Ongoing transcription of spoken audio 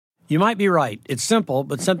You might be right. It's simple,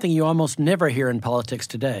 but something you almost never hear in politics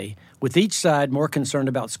today, with each side more concerned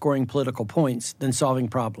about scoring political points than solving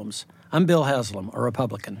problems. I'm Bill Haslam, a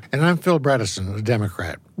Republican. And I'm Phil Bredesen, a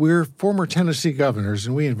Democrat. We're former Tennessee governors,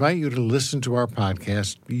 and we invite you to listen to our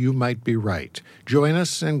podcast, You Might Be Right. Join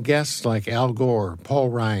us and guests like Al Gore, Paul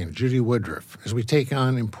Ryan, Judy Woodruff, as we take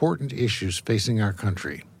on important issues facing our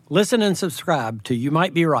country. Listen and subscribe to You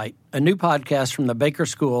Might Be Right, a new podcast from the Baker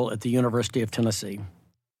School at the University of Tennessee.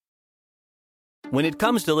 When it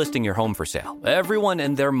comes to listing your home for sale, everyone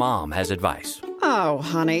and their mom has advice. Oh,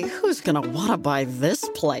 honey, who's going to want to buy this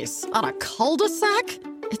place? On a cul-de-sac?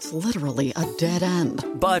 It's literally a dead end.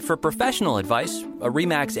 But for professional advice, a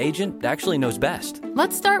RE/MAX agent actually knows best.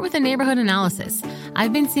 Let's start with a neighborhood analysis.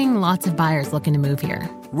 I've been seeing lots of buyers looking to move here.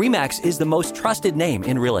 RE/MAX is the most trusted name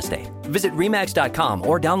in real estate. Visit RE/MAX.com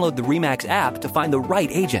or download the RE/MAX app to find the right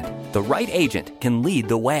agent. The right agent can lead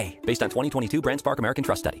the way. Based on 2022 BrandSpark American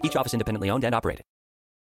Trust Study. Each office independently owned and operated.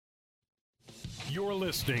 You're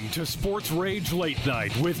listening to Sports Rage Late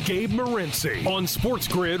Night with Gabe Morency on Sports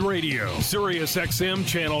Grid Radio, Sirius XM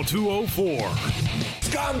Channel 204.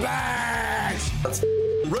 Scumbags! Let's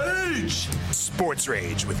rage! Sports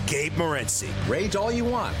Rage with Gabe Morency. Rage all you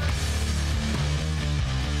want.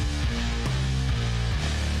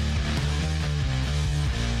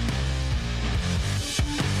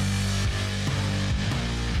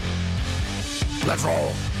 Let's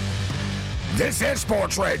roll. This is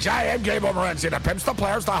Sports Rage. I am Gabe Morency. The pimps, the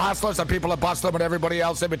players, the hustlers, the people that bust them, and everybody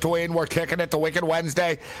else in between. We're kicking it. The Wicked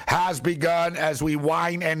Wednesday has begun as we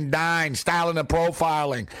wine and dine, styling and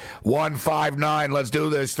profiling. 159. Let's do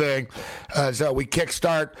this thing as we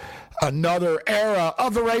kickstart another era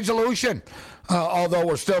of the Rageolution. Although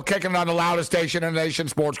we're still kicking it on the loudest station in the nation,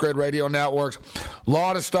 Sports Grid Radio Networks. A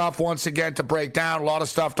lot of stuff, once again, to break down, a lot of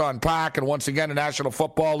stuff to unpack. And once again, the National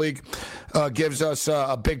Football League gives us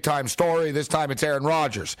a big-time story. This time it's Aaron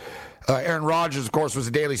Rodgers. Aaron Rodgers, of course, was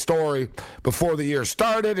a daily story before the year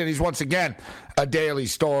started, and he's once again a daily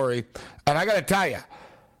story. And I got to tell you,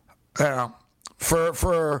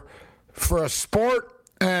 for a sport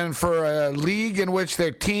and for a league in which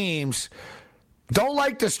their teams don't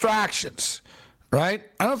like distractions, right?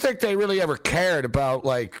 I don't think they really ever cared about,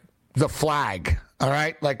 like, the flag, all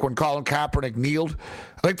right? Like when Colin Kaepernick kneeled.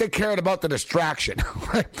 I think they cared about the distraction.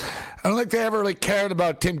 I don't think they ever really cared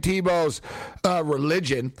about Tim Tebow's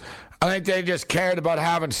religion. I think they just cared about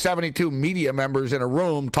having 72 media members in a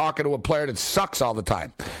room talking to a player that sucks all the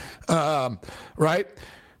time, right?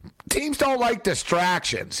 Teams don't like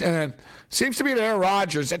distractions. And it seems to me that Aaron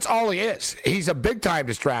Rodgers, that's all he is. He's a big-time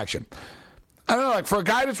distraction. I don't know, like for a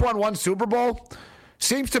guy that's won one Super Bowl,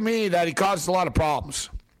 seems to me that he causes a lot of problems.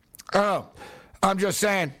 I don't know. I'm just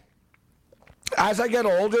saying, as I get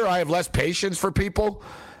older, I have less patience for people,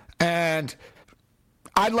 and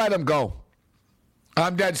I'd let him go.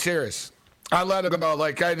 I'm dead serious. I'd let him go.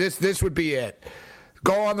 Like, this would be it.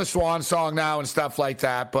 Go on the swan song now and stuff like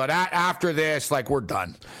that, but after this, like, we're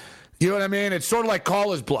done. You know what I mean? It's sort of like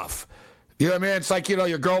call his bluff. You know what I mean? It's like, you know,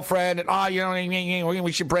 your girlfriend, and,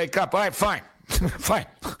 we should break up. All right, fine. Fine.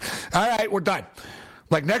 All right, we're done.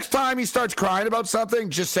 Like, next time he starts crying about something,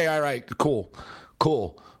 just say, all right, cool.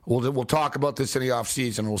 We'll talk about this in the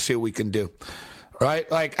offseason, and we'll see what we can do. Right?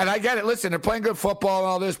 Like, and I get it. Listen, they're playing good football and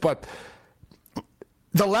all this, but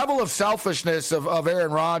the level of selfishness of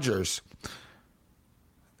Aaron Rodgers,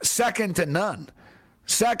 second to none.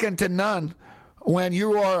 Second to none when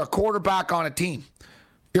you are a quarterback on a team.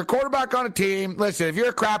 You're a quarterback on a team. Listen, if you're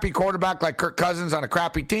a crappy quarterback like Kirk Cousins on a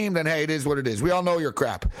crappy team, then, hey, it is what it is. We all know you're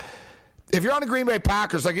crap. If you're on the Green Bay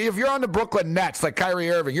Packers, like if you're on the Brooklyn Nets, like Kyrie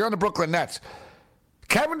Irving, you're on the Brooklyn Nets.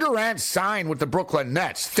 Kevin Durant signed with the Brooklyn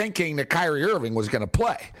Nets thinking that Kyrie Irving was going to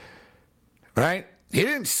play, right? He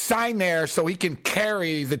didn't sign there so he can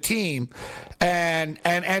carry the team and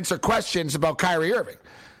answer questions about Kyrie Irving.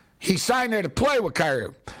 He signed there to play with Kyrie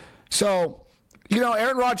Irving. So, you know,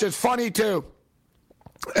 Aaron Rodgers is funny too.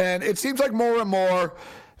 And it seems like more and more,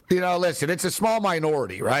 you know, listen, it's a small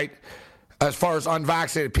minority, right? As far as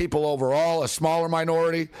unvaccinated people overall, a smaller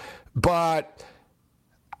minority. But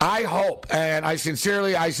I hope, and I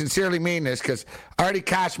sincerely mean this, because I already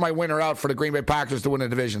cashed my winner out for the Green Bay Packers to win the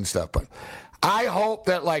division stuff. But I hope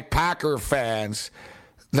that, like, Packer fans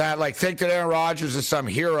that, like, think that Aaron Rodgers is some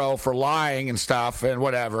hero for lying and stuff and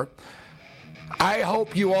whatever, I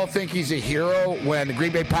hope you all think he's a hero when the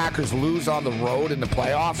Green Bay Packers lose on the road in the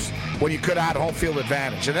playoffs when you could have had home field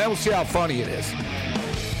advantage. And then we'll see how funny it is.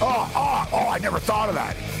 Oh, I never thought of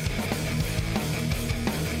that.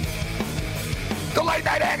 The late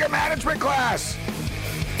night anger management class.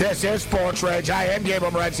 This is Sports Rage. I am Gabe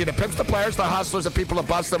Morency. The pimps, the players, the hustlers, the people that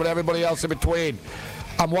bust them, and everybody else in between.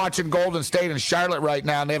 I'm watching Golden State and Charlotte right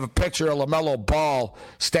now, and they have a picture of LaMelo Ball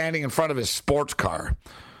standing in front of his sports car.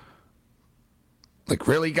 Like,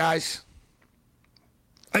 really, guys?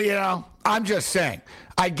 You know, I'm just saying.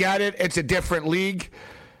 I get it. It's a different league.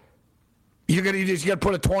 You're going to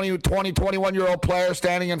put a 21-year-old player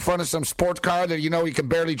standing in front of some sports car that you know he can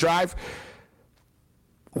barely drive?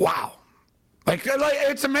 Wow. Like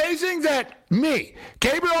it's amazing that me,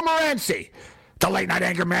 Gabriel Morency, the late-night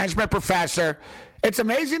anger management professor, it's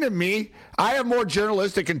amazing to me I have more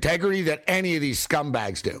journalistic integrity than any of these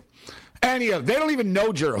scumbags do. Any of them. They don't even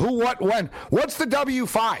know who, what, when. What's the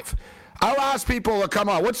W5? I'll ask people to come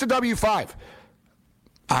on. What's the W5?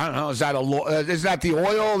 I don't know. Is that the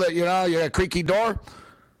oil that, you know, you got a creaky door?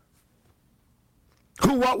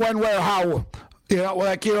 Who, what, when, where, how? You know,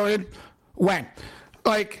 like, you know, when.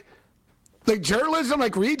 Like journalism,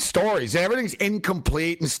 like, read stories. Everything's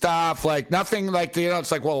incomplete and stuff. Like, nothing, like, you know,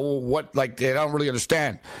 it's like, well, what, like, they don't really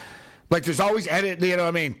understand. Like, there's always edit, you know what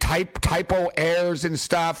I mean, typo errors and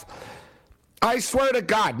stuff. I swear to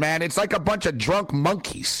God, man, it's like a bunch of drunk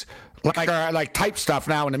monkeys, like type stuff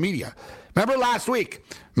now in the media. Remember last week,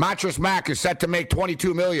 Mattress Mac is set to make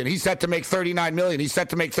 $22 million. He's set to make $39 million. He's set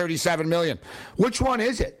to make $37 million. Which one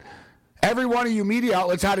is it? Every one of you media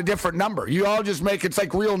outlets had a different number. You all just make, it's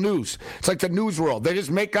like real news. It's like the news world. They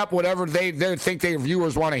just make up whatever they think their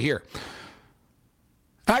viewers want to hear.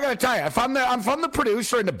 And I got to tell you, if I'm the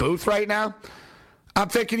producer in the booth right now, I'm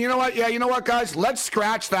thinking, you know what? Yeah, you know what, guys? Let's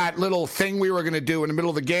scratch that little thing we were going to do in the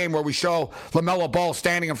middle of the game where we show LaMelo Ball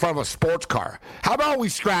standing in front of a sports car. How about we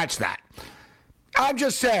scratch that? I'm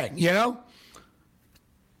just saying, you know?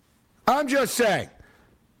 I'm just saying.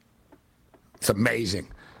 It's amazing.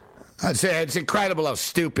 I'd say it's incredible how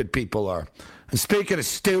stupid people are. And speaking of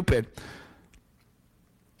stupid,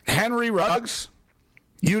 Henry Ruggs,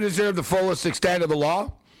 you deserve the fullest extent of the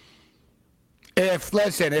law. If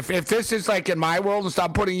this is like in my world and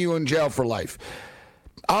I'm putting you in jail for life,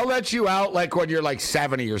 I'll let you out like when you're like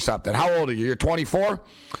 70 or something. How old are you? You're 24?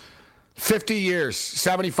 50 years,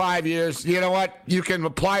 75 years. You know what? You can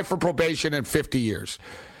apply for probation in 50 years.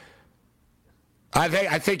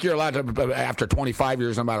 I think you're allowed to after 25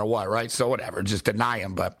 years no matter what, right? So whatever, just deny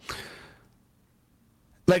him. But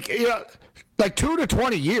like, you know, like 2 to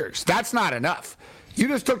 20 years, that's not enough. You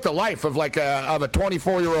just took the life of like of a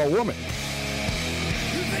 24-year-old woman.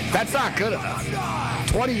 That's not good enough.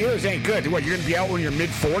 20 years ain't good. What, you're going to be out when you're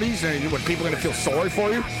mid-40s and when people are going to feel sorry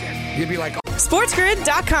for you? You'd be like...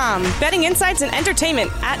 SportsGrid.com. Betting insights and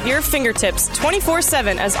entertainment at your fingertips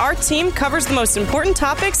 24/7 as our team covers the most important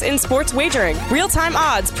topics in sports wagering. Real-time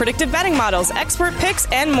odds, predictive betting models, expert picks,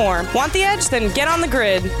 and more. Want the edge? Then get on the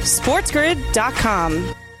grid.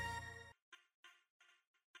 SportsGrid.com.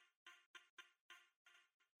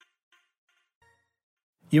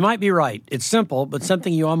 You might be right. It's simple, but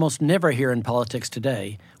something you almost never hear in politics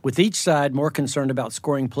today, with each side more concerned about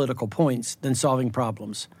scoring political points than solving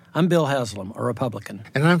problems. I'm Bill Haslam, a Republican.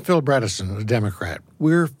 And I'm Phil Bredesen, a Democrat.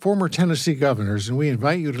 We're former Tennessee governors, and we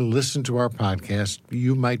invite you to listen to our podcast,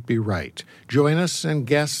 You Might Be Right. Join us and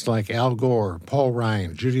guests like Al Gore, Paul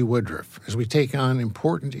Ryan, Judy Woodruff, as we take on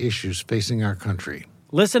important issues facing our country.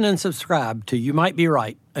 Listen and subscribe to You Might Be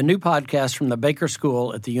Right, a new podcast from the Baker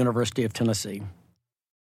School at the University of Tennessee.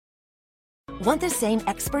 Want the same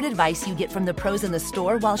expert advice you get from the pros in the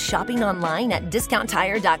store while shopping online at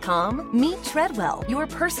DiscountTire.com? Meet Treadwell, your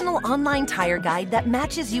personal online tire guide that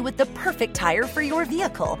matches you with the perfect tire for your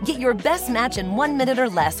vehicle. Get your best match in 1 minute or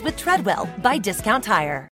less with Treadwell by Discount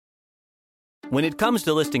Tire. When it comes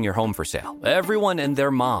to listing your home for sale, everyone and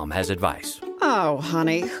their mom has advice. Oh,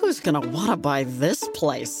 honey, who's going to want to buy this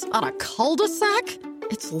place? On a cul-de-sac?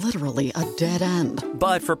 It's literally a dead end.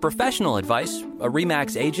 But for professional advice, a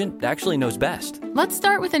RE/MAX agent actually knows best. Let's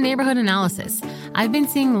start with a neighborhood analysis. I've been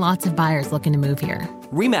seeing lots of buyers looking to move here.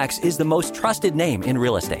 RE/MAX is the most trusted name in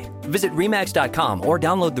real estate. Visit RE/MAX.com or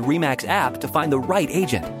download the RE/MAX app to find the right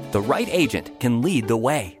agent. The right agent can lead the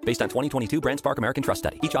way. Based on 2022 BrandSpark American Trust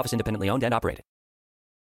Study. Each office independently owned and operated.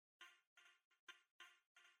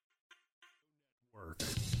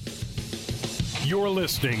 You're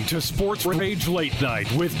listening to Sports Rage Late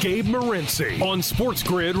Night with Gabe Morency on Sports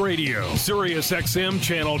Grid Radio, Sirius XM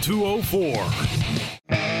Channel 204.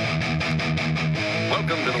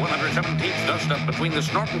 Welcome to the 117th dust-up between the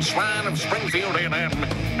snorting swine of Springfield A&M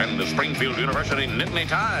and the Springfield University Nittany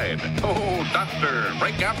Tide. Oh, doctor,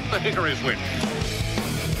 break out the hickory switch.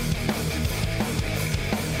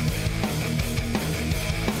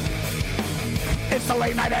 It's the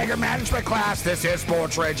late night anger management class. This is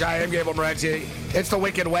Sports Rage. I am Gabriel Morency. It's the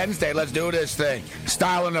Wicked Wednesday. Let's do this thing.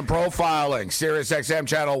 Styling and profiling. Sirius XM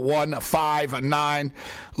channel 159.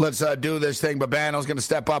 Let's do this thing. Babano's going to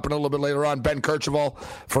step up in a little bit later on. Ben Kercheval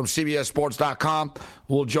from CBSSports.com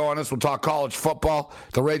will join us. We'll talk college football.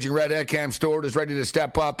 The Raging Redhead Cam Stewart is ready to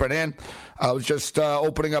step up and in. I was just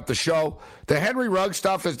opening up the show. The Henry Ruggs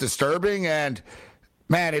stuff is disturbing, and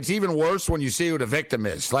man, it's even worse when you see who the victim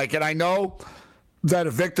is. And I know that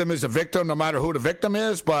a victim is a victim no matter who the victim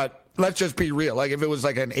is, but let's just be real. If it was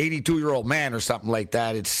an 82-year-old man or something like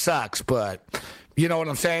that, it sucks, but you know what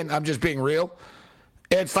I'm saying? I'm just being real.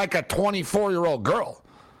 It's like a 24-year-old girl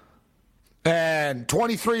and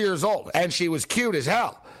 23 years old, and she was cute as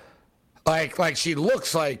hell. Like she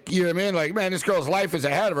looks like, you know what I mean? Man, this girl's life is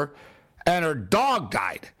ahead of her, and her dog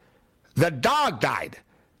died. The dog died.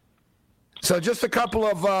 So just a couple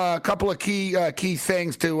of key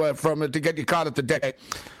things to get you caught up to date.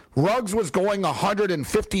 Ruggs was going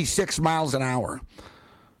 156 miles an hour.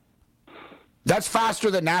 That's faster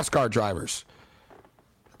than NASCAR drivers.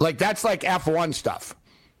 That's like F1 stuff.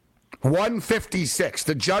 156.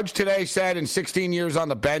 The judge today said in 16 years on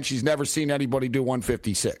the bench, he's never seen anybody do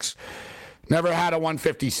 156. Never had a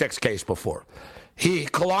 156 case before. He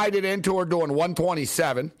collided into her doing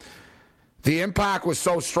 127. The impact was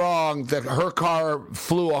so strong that her car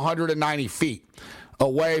flew 190 feet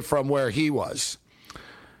away from where he was.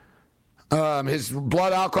 His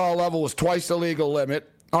blood alcohol level was twice the legal limit.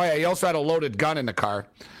 Oh, yeah, he also had a loaded gun in the car.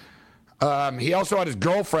 He also had his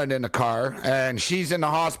girlfriend in the car, and she's in the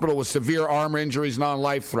hospital with severe arm injuries,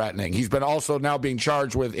 non-life-threatening. He's been also now being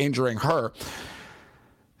charged with injuring her.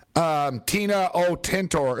 Tina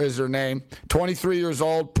O'Tintor is her name. 23 years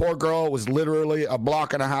old. Poor girl was literally a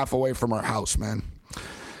block and a half away from her house, man.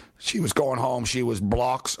 She was going home. She was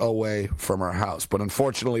blocks away from her house. But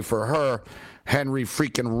unfortunately for her, Henry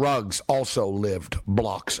freaking Ruggs also lived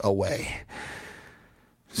blocks away.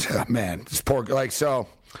 So, man, this poor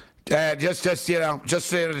just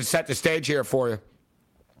to set the stage here for you.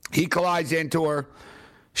 He collides into her.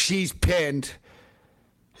 She's pinned.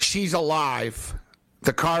 She's alive.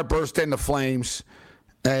 The car burst into flames,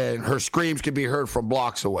 and her screams could be heard from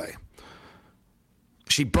blocks away.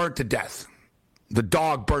 She burnt to death. The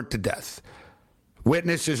dog burnt to death.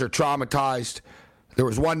 Witnesses are traumatized. There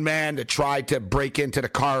was one man that tried to break into the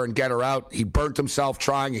car and get her out. He burnt himself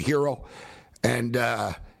trying, a hero, and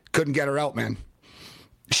couldn't get her out, man.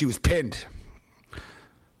 She was pinned.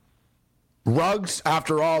 Ruggs,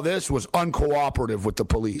 after all this, was uncooperative with the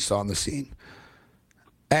police on the scene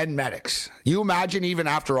and medics. You imagine even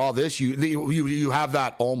after all this, you have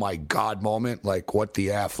that, oh my God moment, what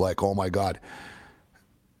the F, oh my God.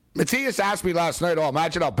 Matthias asked me last night,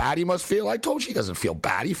 imagine how bad he must feel. I told you he doesn't feel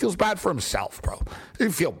bad. He feels bad for himself, bro. He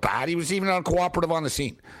didn't feel bad. He was even uncooperative on the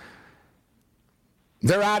scene.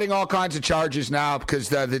 They're adding all kinds of charges now because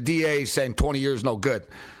the DA is saying 20 years no good.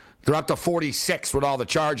 They're up to 46 with all the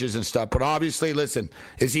charges and stuff. But obviously, listen,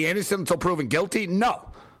 is he innocent until proven guilty?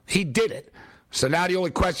 No, he did it. So now the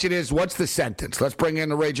only question is, what's the sentence? Let's bring in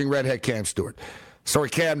the Raging Redhead Cam Stewart. Sorry,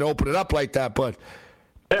 Cam, to open it up like that, but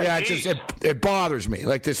yeah, it bothers me.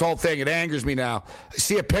 This whole thing, it angers me now. I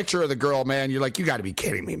see a picture of the girl, man. You're like, you got to be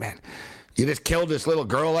kidding me, man. You just killed this little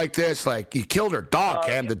girl like this? You killed her dog,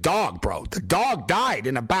 Cam. The dog, bro. The dog died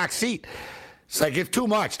in the back seat. It's too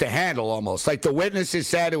much to handle almost. The witnesses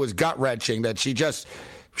said it was gut-wrenching that she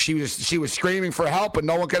was screaming for help and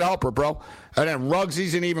no one could help her, bro. And then Ruggs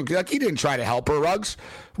isn't even, he didn't try to help her, Ruggs.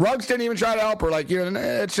 Ruggs didn't even try to help her.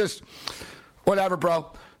 It's just, whatever,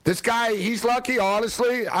 bro. This guy, he's lucky,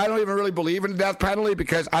 honestly. I don't even really believe in the death penalty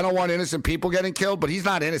because I don't want innocent people getting killed, but he's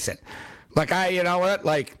not innocent. You know what?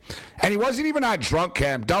 And he wasn't even that drunk,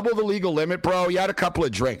 Cam. Double the legal limit, bro. He had a couple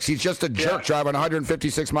of drinks. He's just a jerk driving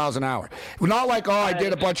 156 miles an hour. Not I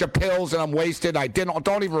did a bunch of pills and I'm wasted. I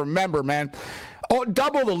don't even remember, man. Oh,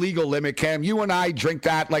 double the legal limit, Cam. You and I drink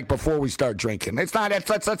that before we start drinking. It's not.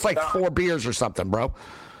 That's 4 beers or something, bro.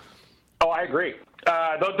 Oh, I agree.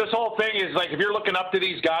 This whole thing is if you're looking up to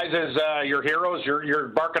these guys as your heroes, you're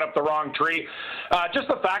barking up the wrong tree. Just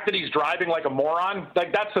the fact that he's driving like a moron,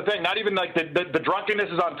 that's the thing. Not even the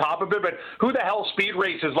drunkenness is on top of it, but who the hell speed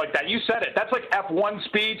races like that? You said it. That's F1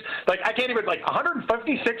 speeds. I can't even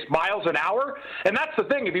 156 miles an hour. And that's the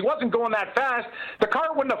thing. If he wasn't going that fast, the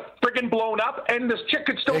car wouldn't have friggin' blown up, and this chick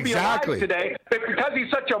could still be alive today. But because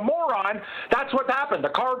he's such a moron, that's what happened. The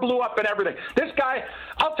car blew up and everything. This guy,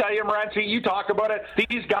 I'll tell you, Morency, you talk about about it.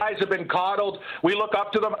 These guys have been coddled. We look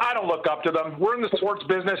up to them. I don't look up to them. We're in the sports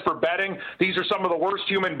business for betting. These are some of the worst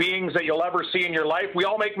human beings that you'll ever see in your life. We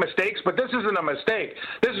all make mistakes, but this isn't a mistake.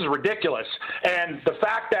 This is ridiculous. And the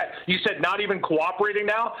fact that you said not even cooperating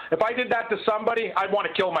now, if I did that to somebody, I'd want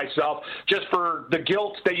to kill myself just for the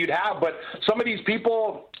guilt that you'd have. But some of these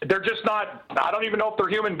people, they're just not, I don't even know if they're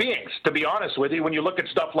human beings, to be honest with you, when you look at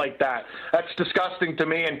stuff like that. That's disgusting to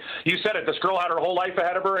me. And you said it, this girl had her whole life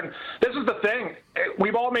ahead of her. And this is the thing.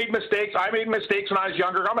 We've all made mistakes. I made mistakes when I was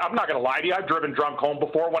younger. I'm not going to lie to you. I've driven drunk home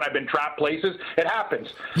before when I've been trapped places. It happens.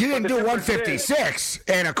 You didn't do 156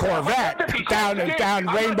 in a Corvette down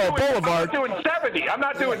Rainbow Boulevard. I'm not doing 70. I'm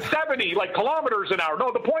not doing 70 like kilometers an hour.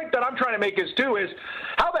 No, the point that I'm trying to make is too is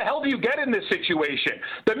how the hell do you get in this situation?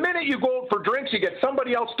 The minute you go out for drinks, you get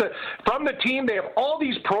somebody else from the team. They have all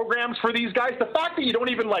these programs for these guys. The fact that you don't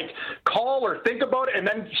even like call or think about it and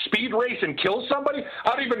then speed race and kill somebody, I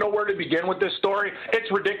don't even know where to begin with this story.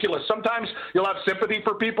 It's ridiculous. Sometimes you'll have sympathy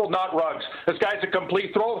for people, not Ruggs. This guy's a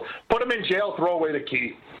complete put him in jail, throw away the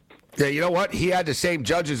key. Yeah, you know what? He had the same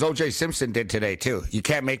judge as O.J. Simpson did today, too. You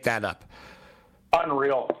can't make that up.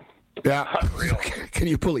 Unreal. Yeah. Unreal. Can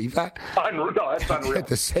you believe that? Unreal. No, that's unreal. He had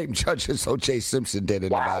the same judge as O.J. Simpson did in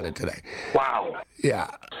Nevada today. Wow. Yeah.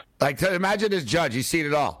 Like, imagine this judge. He's seen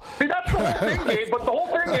it all. See, that's the whole thing, Gabe. But the whole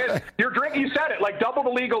thing is, you're drinking, you said it, like double the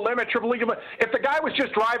legal limit, triple legal limit. If the guy was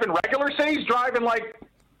just driving regular, say he's driving like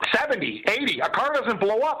 70, 80, a car doesn't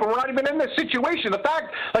blow up, and we're not even in this situation. The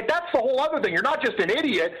fact, like, that's the whole other thing. You're not just an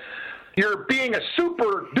idiot. You're being a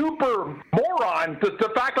super duper moron.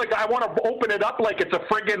 The fact, like, I want to open it up like it's a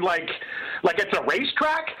friggin' like it's a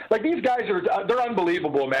racetrack. Like, these guys they're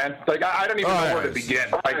unbelievable, man. Like, I don't even know where to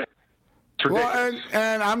begin. Like, it's ridiculous. Well,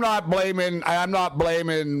 and I'm not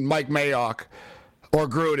blaming Mike Mayock or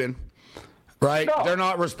Gruden, right? No. They're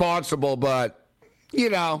not responsible, but you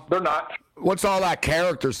know they're not. What's all that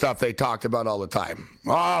character stuff they talked about all the time?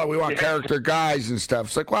 Oh, we want character guys and stuff.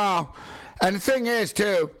 It's like, wow. And the thing is, it's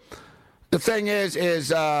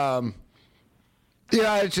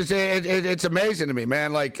just it's amazing to me,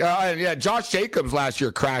 man. Like, Josh Jacobs last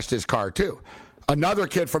year crashed his car too. Another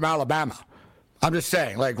kid from Alabama. I'm just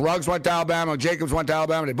saying, like, Ruggs went to Alabama, Jacobs went to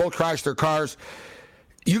Alabama. They both crashed their cars.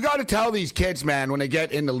 You got to tell these kids, man, when they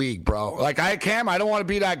get in the league, bro. Like, I don't want to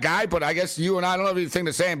be that guy, but I guess you and I don't have anything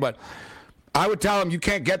to say, but I would tell them you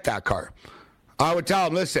can't get that car. I would tell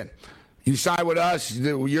them, listen, you sign with us,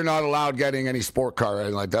 you're not allowed getting any sport car or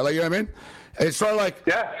anything like that. Like, you know what I mean? It's sort of like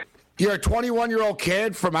you're a 21-year-old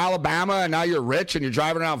kid from Alabama, and now you're rich, and you're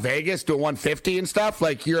driving around Vegas doing 150 and stuff.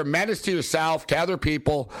 Like, you're a menace to yourself, to other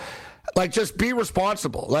people. Like, just be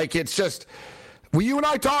responsible. Like, it's just, you and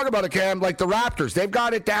I talk about it, Cam. Like, the Raptors, they've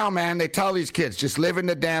got it down, man. They tell these kids, just live in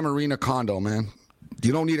the damn arena condo, man.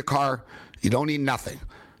 You don't need a car. You don't need nothing.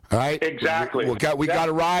 All right? Exactly. We got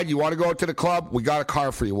a ride. You want to go to the club? We got a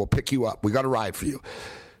car for you. We'll pick you up. We got a ride for you.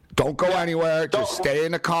 Don't go anywhere. Just stay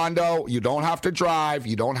in the condo. You don't have to drive.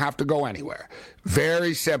 You don't have to go anywhere.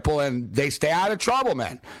 Very simple, and they stay out of trouble,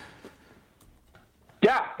 man.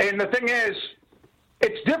 Yeah, and the thing is,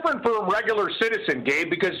 it's different for a regular citizen, Gabe,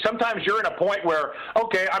 because sometimes you're in a point where,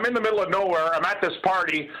 okay, I'm in the middle of nowhere. I'm at this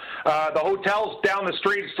party. The hotel's down the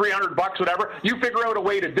street. It's $300, whatever. You figure out a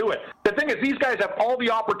way to do it. The thing is, these guys have all the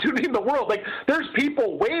opportunity in the world. Like, there's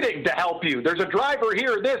people waiting to help you. There's a driver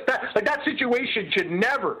here, this, that. Like, that situation should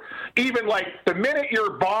never even, like, the minute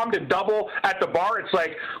you're bombed and double at the bar, it's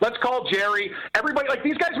like, let's call Jerry. Everybody, like,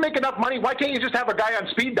 these guys make enough money. Why can't you just have a guy on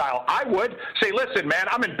speed dial? I would say, listen, man,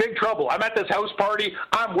 I'm in big trouble. I'm at this house party.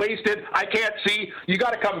 I'm wasted. I can't see. You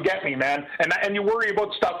got to come get me, man. And you worry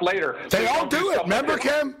about stuff later. They all do it. Remember,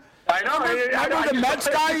 Kim? I know. Remember the Mets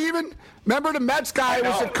guy even? Remember the Mets guy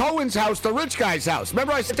was at Cohen's house, the rich guy's house.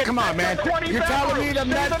 Remember I said, come on, man. You're telling me the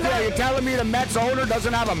Mets owner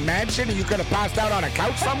doesn't have a mansion and you could have passed out on a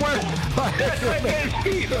couch somewhere? Hey,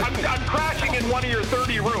 Steve, I'm crashing in one of your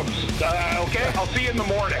 30 rooms. Okay? I'll see you in the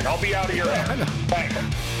morning. I'll be out of here.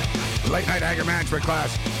 Thanks. Late night anger management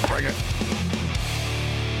class. Bring it.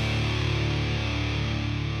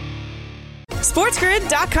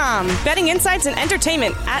 SportsGrid.com. Betting insights and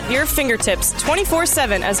entertainment at your fingertips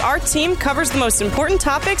 24/7 as our team covers the most important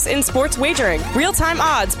topics in sports wagering. Real-time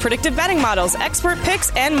odds, predictive betting models, expert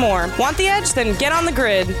picks, and more. Want the edge? Then get on the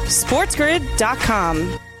grid.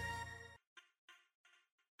 SportsGrid.com.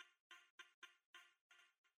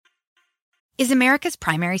 Is America's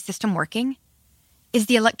primary system working? Is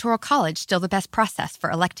the Electoral College still the best process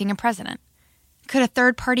for electing a president? Could a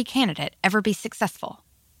third-party candidate ever be successful?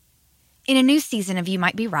 In a new season of You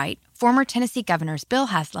Might Be Right, former Tennessee governors Bill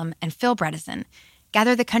Haslam and Phil Bredesen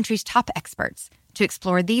gather the country's top experts to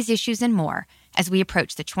explore these issues and more as we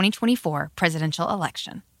approach the 2024 presidential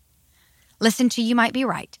election. Listen to You Might Be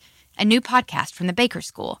Right, a new podcast from the Baker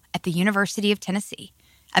School at the University of Tennessee,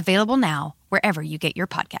 available now wherever you get your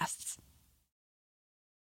podcasts.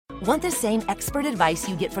 Want the same expert advice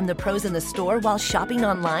you get from the pros in the store while shopping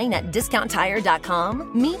online at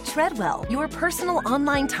DiscountTire.com? Meet Treadwell, your personal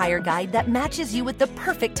online tire guide that matches you with the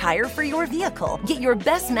perfect tire for your vehicle. Get your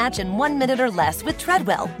best match in 1 minute or less with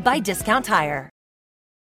Treadwell by Discount Tire.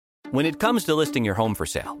 When it comes to listing your home for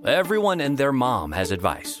sale, everyone and their mom has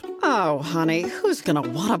advice. Oh, honey, who's going to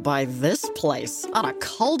want to buy this place? On a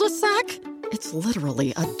cul-de-sac? It's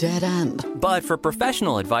literally a dead end. But for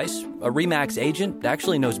professional advice, a RE/MAX agent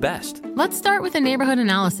actually knows best. Let's start with a neighborhood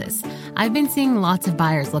analysis. I've been seeing lots of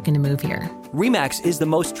buyers looking to move here. RE/MAX is the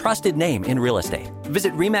most trusted name in real estate.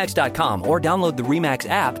 Visit RE/MAX.com or download the RE/MAX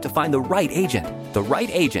app to find the right agent. The right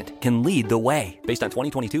agent can lead the way. Based on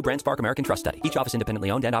 2022 BrandSpark American Trust Study. Each office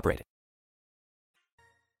independently owned and operated.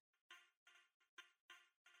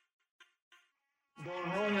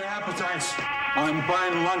 Don't ruin your appetites. I'm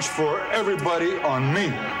buying lunch for everybody on me.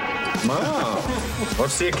 Wow.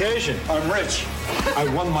 What's the occasion? I'm rich. I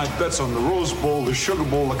won my bets on the Rose Bowl, the Sugar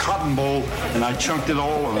Bowl, the Cotton Bowl, and I chunked it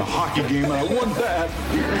all on a hockey game, and I won that.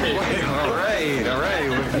 All right.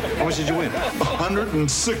 How much did you win?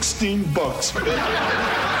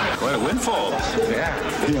 $116. What a windfall.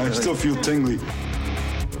 Yeah, I still feel tingly.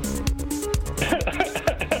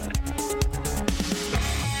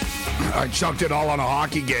 I chunked it all on a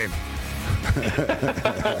hockey game.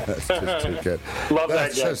 That's just too good. Love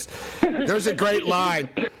that guy. There's a great line.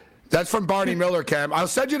 That's from Barney Miller, Cam. I'll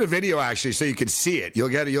send you the video actually, so you can see it. You'll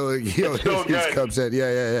get it. You'll so good. Comes in.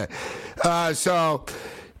 Yeah. So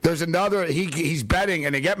there's another. He's betting,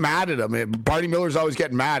 and they get mad at him. Barney Miller's always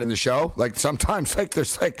getting mad in the show. Like sometimes,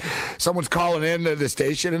 there's someone's calling in to the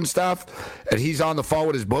station and stuff, and he's on the phone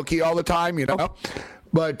with his bookie all the time.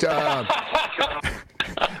 But.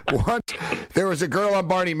 Once there was a girl on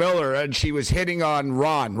Barney Miller, and she was hitting on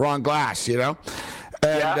Ron Glass,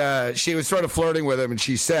 and she was sort of flirting with him, and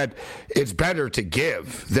she said, it's better to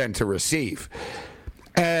give than to receive.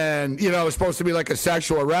 And, it was supposed to be like a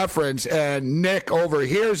sexual reference, and Nick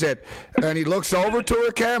overhears it, and he looks over to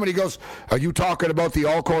her, Cam, and he goes, are you talking about the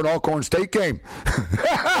Alcorn State game?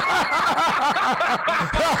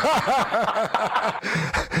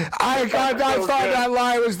 I thought that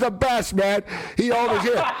line was the best, man. He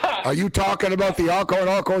overhears, are you talking about the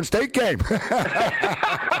Alcorn State game?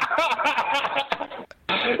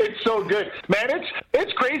 It's so good, man.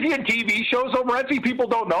 It's crazy in TV shows. Though, Morency, people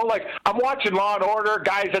don't know. Like I'm watching Law and Order.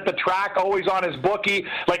 Guys at the track, always on his bookie.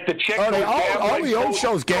 Like the chick. All the old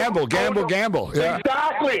shows gamble. Yeah.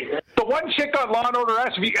 Exactly. The one chick on Law and Order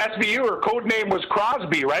SVU, her code name was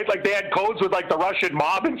Crosby, right? Like they had codes with like the Russian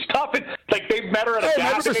mob and stuff. And like they met her at a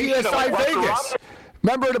gas station. CSI Vegas.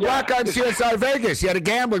 Remember the black guy in CSI Vegas? He had a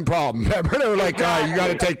gambling problem. Remember they were like, you got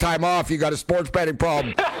to take time off. You got a sports betting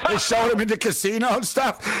problem. They showed him in the casino and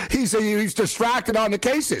stuff. He's distracted on the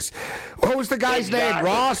cases. What was the guy's name?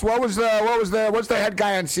 Ross? What's the head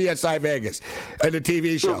guy on CSI Vegas in the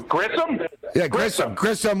TV show? Grissom? Yeah, Grissom.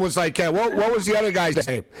 Grissom was like, what was the other guy's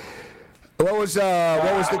name? What was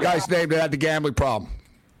the guy's name that had the gambling problem?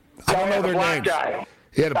 I don't know their names. Guy.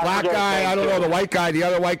 Yeah, the black guy, I don't know, the white guy, the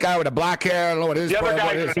other white guy with the black hair, I don't know what his The other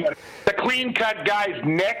guy, the clean-cut guy's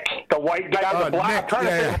Nick, the white guy, the black. What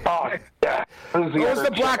was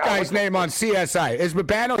the black guy's name on CSI? Is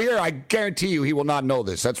Babano here? I guarantee you he will not know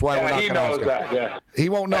this. That's why we're not going to ask him. He knows that, yeah. He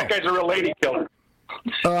won't know. That guy's a real lady killer.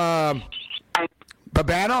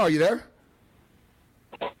 Babano, are you there?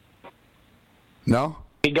 No?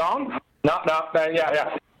 He gone? No,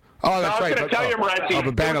 yeah. Oh, that's right. I was going to tell you, Morency, it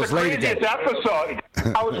was the craziest episode.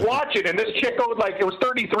 I was watching, and this chick owed it was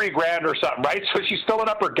 $33,000 or something, right? So she's filling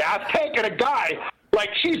up her gas tank, and a guy,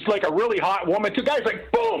 she's like a really hot woman. Two guys,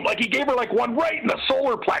 boom, he gave her one right in the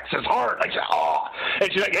solar plexus heart. I said, oh.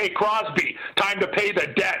 And she's like, hey, Crosby, time to pay the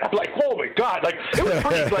debt. I'm like, oh my God. It was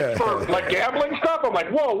pretty, for gambling stuff. I'm like,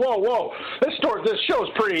 whoa. This show's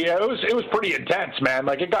pretty, it was pretty intense, man.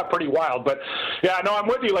 It got pretty wild. But yeah, no, I'm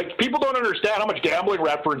with you. People don't understand how much gambling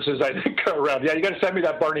references I think are around. Yeah, you got to send me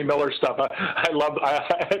that Barney Miller stuff. I love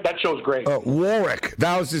that show's great. Warwick.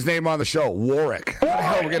 That was his name on the show. Warwick. How the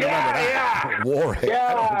hell are we going to remember that? Yeah. Warwick.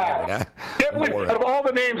 Yeah. Out of all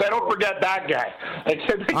the names, I don't forget that guy.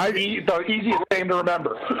 The easiest name to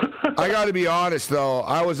remember. I got to be honest, though.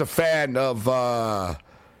 I was a fan of Marge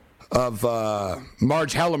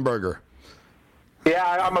Hellenberger.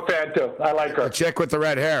 Yeah, I'm a fan, too. I like her. The chick with the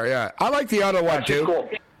red hair, yeah. I like the other one, too. Cool.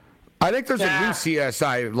 I think there's a new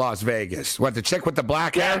CSI in Las Vegas. What, the chick with the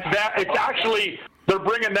black hair? It's actually... they're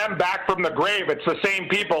bringing them back from the grave. It's the same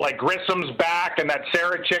people, like Grissom's back and that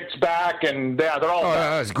Sarah chick's back, and they're all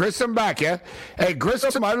back. Is Grissom back, yeah? Hey,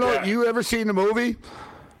 Grissom, I don't know, you ever seen the movie?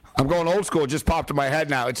 I'm going old school. It just popped in my head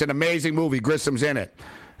now. It's an amazing movie. Grissom's in it.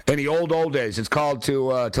 In the old days. It's called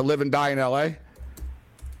To Live and Die in L.A.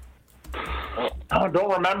 I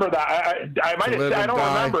don't remember that. I might have. I don't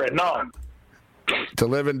remember it. No. To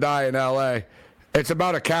Live and Die in L.A. It's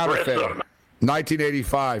about a counterfeit.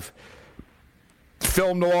 1985.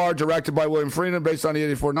 Film noir directed by William Friedkin, based on the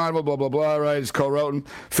 84 novel. Blah blah blah. Right? It's co-written.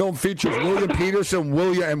 Film features William Peterson,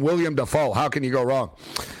 William Dafoe. How can you go wrong?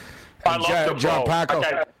 I love John Paco.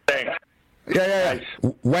 Okay, Yeah.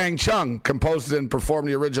 Wang Chung composed and performed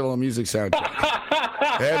the original music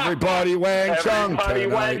soundtrack. Everybody Wang Chung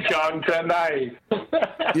tonight.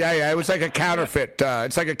 Yeah. It was like a counterfeit.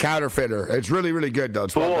 It's like a counterfeiter. It's really, really good, though.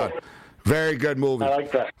 It's well done. Very good movie. I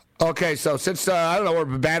like that. Okay, so since, I don't know, where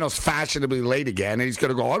Babano's fashionably late again, and he's going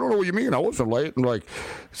to go, I don't know what you mean, I wasn't late. I'm like,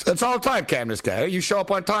 that's all the time, Cam, this guy. You show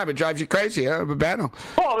up on time, it drives you crazy, huh, Babano?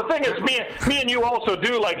 Well, the thing is, me and you also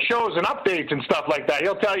do, like, shows and updates and stuff like that.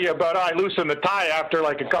 He'll tell you about, I loosened the tie after,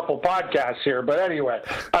 like, a couple podcasts here. But anyway,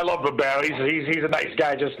 I love Babano. He's a nice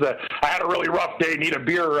guy. Just I had a really rough day, need a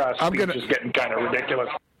beer. Just getting kind of ridiculous.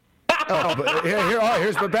 But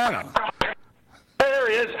here's Babano. There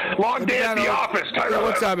he is. Long day at the office.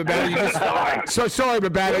 What's up, Babano? So sorry,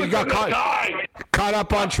 Babano. You got caught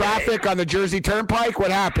up on traffic on the Jersey Turnpike?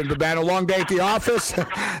 What happened, Babano? Long day at the office?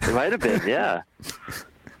 It might have been, yeah.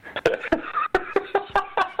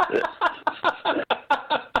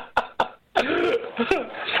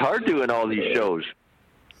 It's hard doing all these shows.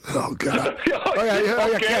 Oh, God.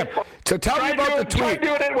 Okay. So tell me about the tweet.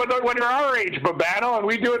 Try doing it when you're our age, Babano, and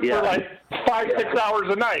we do it for like 5-6 hours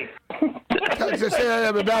a night.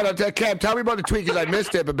 Babano, Cam, tell me about the tweet because I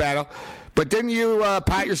missed it, Babano. But didn't you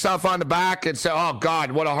pat yourself on the back and say, oh,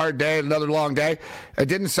 God, what a hard day, another long day? And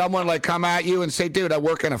didn't someone, like, come at you and say, dude, I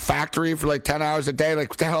work in a factory for, like, 10 hours a day? Like,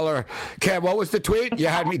 what the hell? Or, Cam, what was the tweet? You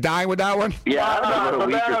had me dying with that one? Yeah,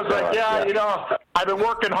 Babano's like, you know, I've been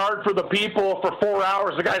working hard for the people for 4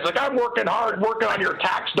 hours. The guy's like, I'm working hard, working on your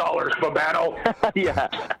tax dollars, Babano. Yeah.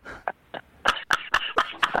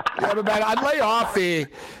 Yeah, Babano, I'd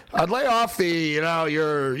lay off the, you know,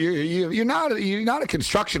 you're not a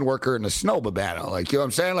construction worker in the snow, Babano. Like, you know what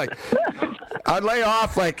I'm saying? Like, I'd lay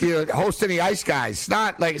off, like, you know, hosting the ice guys.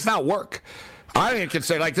 It's not work. I think can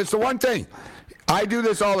say, like, that's the one thing. I do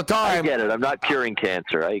this all the time. I get it. I'm not curing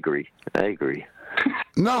cancer. I agree.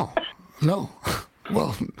 No.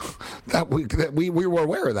 Well, we were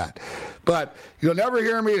aware of that. But you'll never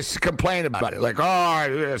hear me complain about it. Like, oh,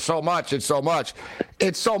 it's so much. It's so much.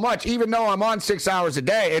 It's so much. Even though I'm on 6 hours a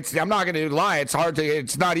day, I'm not going to lie. It's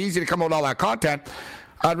not easy to come up with all that content.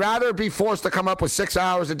 I'd rather be forced to come up with 6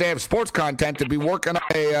 hours a day of sports content than be working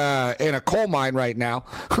in a coal mine right now.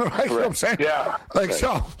 Right? You know what I'm saying? Yeah. Like,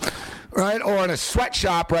 so, right? Or in a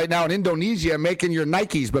sweatshop right now in Indonesia making your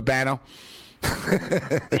Nikes, Babano.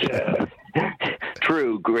 Yeah.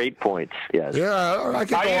 True, great points. Yes. Yeah,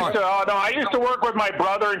 I used to work with my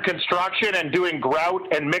brother in construction and doing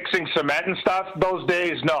grout and mixing cement and stuff. Those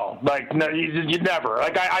days, no, you never.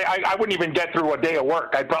 Like I wouldn't even get through a day of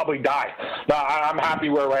work. I'd probably die. No, I'm happy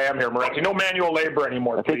where I am here, Morency. No manual labor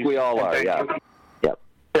anymore. I think we all are. Yeah. Yep.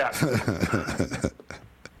 Yeah.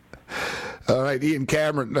 All right, Ian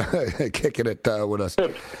Cameron kicking it with us.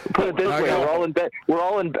 Put it this way: we're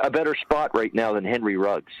all in a better spot right now than Henry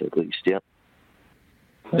Ruggs, at least. Yeah.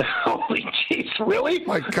 Holy jeez, really?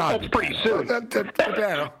 My God, that's pretty soon.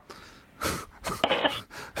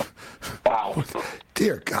 Wow.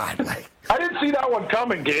 Dear God, like. I didn't see that one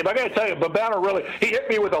coming, Gabe. I got to tell you, Babano he hit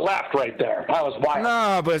me with a left right there. That was wild.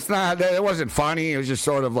 No, but it's not. It wasn't funny. It was just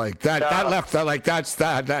sort of like that. No. That left. Like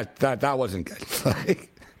that wasn't good. Like,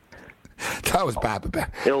 that was bad.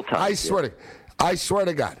 I swear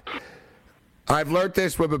to God, I've learned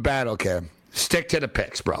this with Babano, Cam. Stick to the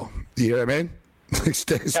picks, bro. You know what I mean?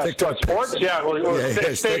 Stick to sports. Stay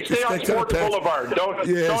on Sports Boulevard. Don't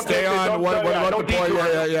stay on what the point.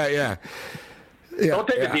 Yeah. Don't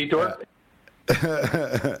take a detour.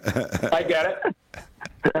 I get it.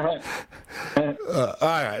 All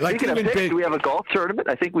right. Like, even do we have a golf tournament?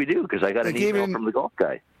 I think we do because I got an email from the golf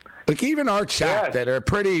guy. Like, even our chat that are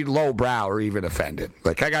pretty lowbrow are even offended.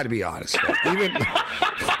 Like, I got to be honest. Even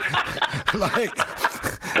like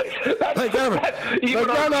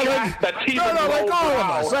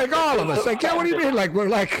all of us. Like, yeah, what do you mean? Like, we're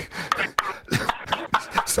like,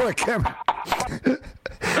 sorry, Cameron.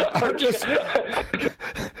 I'm just,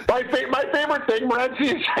 My favorite thing,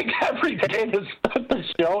 Morency, is like every day in the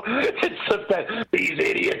show, it's these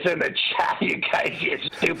idiots in the chat. You guys, you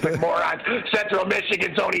stupid morons. Central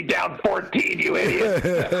Michigan's only down 14, you idiots.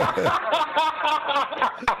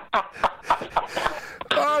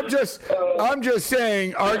 I'm just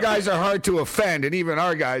saying our guys are hard to offend, and even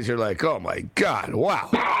our guys are like, oh my God, wow.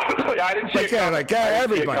 I didn't see it. Like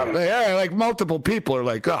everybody, like multiple people are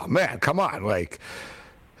like, oh man, come on, like,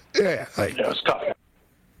 yeah, like it was tough.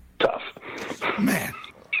 Man,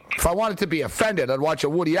 if I wanted to be offended, I'd watch a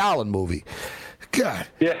Woody Allen movie. God.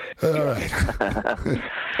 Yeah. All right.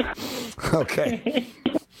 Okay.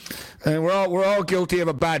 And we're all guilty of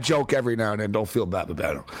a bad joke every now and then. Don't feel bad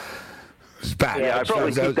about it. It's bad. Yeah, I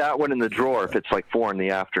probably keep that one in the drawer if it's like 4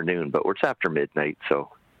 PM, but it's after midnight,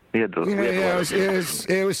 so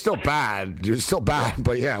it was still bad. It was still bad,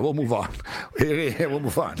 but yeah, we'll move on. We'll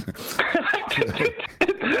move on.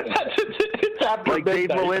 Like Dave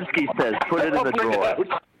Malinsky says, put it in the drawer.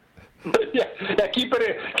 Yeah, keep it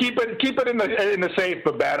in the safe,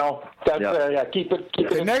 Babano. Keep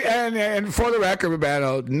it. And for the record,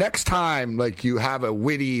 Babano, next time like you have a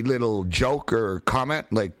witty little joke or comment,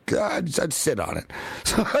 like I'd sit on it.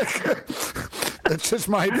 So, that's just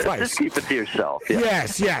my advice. Just keep it to yourself. Yeah.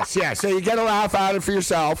 Yes. So you get a laugh out of it for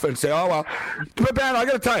yourself and say, oh well. Babano, I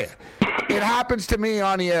got to tell you, it happens to me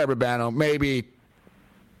on the air, Babano, maybe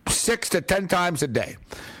 6 to 10 times a day,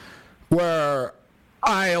 where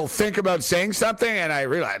I'll think about saying something and I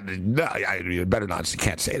realize, no, you better not. You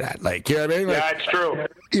can't say that. Like, you know what I mean? Like, yeah, it's true.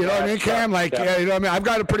 You know what I mean, Cam? Like, you know what I mean? I've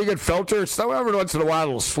got a pretty good filter. So every once in a while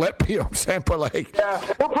it'll slip. You know what I'm saying? But like, yeah,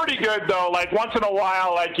 we're pretty good though. Like once in a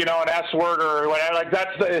while, like an S word or whatever. Like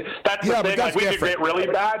that's the thing. Like we could get really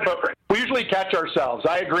bad, but we usually catch ourselves.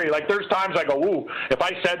 I agree. Like there's times I go, ooh, if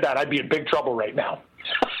I said that, I'd be in big trouble right now.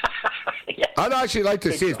 Yeah. I'd actually like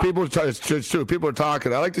to see it. It's true. People are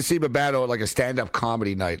talking. I like to see Babano at like a stand-up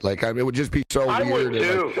comedy night. Like, it would just be so weird. I would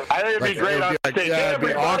too. Like, I think it'd be great on stage. Yeah, it'd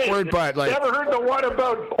be awkward, but like. You ever heard the one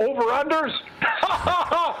about over-unders?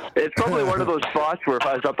 It's probably one of those spots where if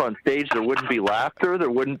I was up on stage, there wouldn't be laughter, there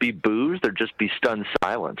wouldn't be boos, there'd just be stunned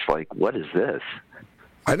silence. Like, what is this?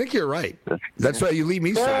 I think you're right. That's why you leave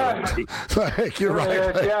me silent. Like, you're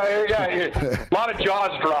right. Yeah. A lot of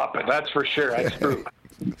jaws dropping, that's for sure. That's true.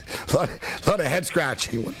 A lot of head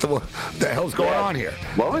scratching. What the hell's going on here?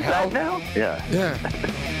 What was that now? Yeah.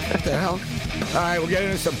 What the hell? All right, we'll get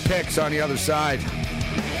into some picks on the other side.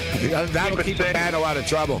 That'll keep Babano out of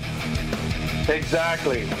trouble.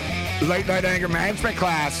 Exactly. Late night anger management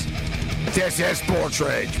class. This is Sports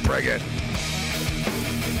Rage. Bring it.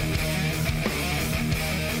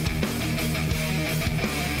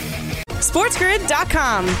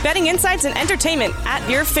 SportsGrid.com. Betting insights and entertainment at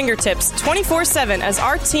your fingertips 24/7 as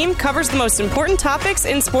our team covers the most important topics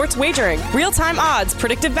in sports wagering. Real-time odds,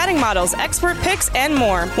 predictive betting models, expert picks, and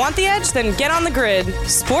more. Want the edge? Then get on the grid.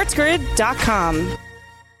 SportsGrid.com.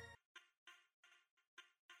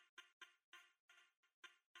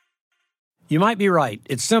 You might be right.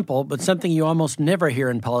 It's simple, but something you almost never hear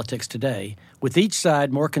in politics today, with each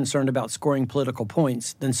side more concerned about scoring political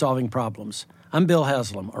points than solving problems. I'm Bill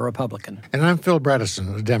Haslam, a Republican. And I'm Phil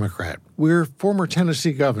Bredesen, a Democrat. We're former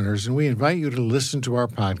Tennessee governors, and we invite you to listen to our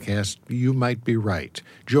podcast, You Might Be Right.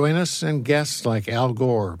 Join us and guests like Al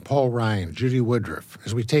Gore, Paul Ryan, Judy Woodruff,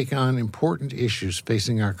 as we take on important issues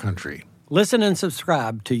facing our country. Listen and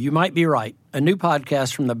subscribe to You Might Be Right, a new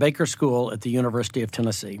podcast from the Baker School at the University of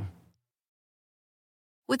Tennessee.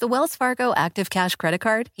 With the Wells Fargo Active Cash Credit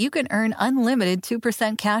Card, you can earn unlimited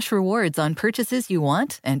 2% cash rewards on purchases you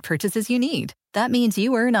want and purchases you need. That means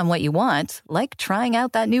you earn on what you want, like trying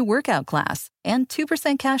out that new workout class, and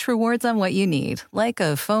 2% cash rewards on what you need, like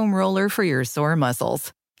a foam roller for your sore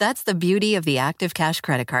muscles. That's the beauty of the Active Cash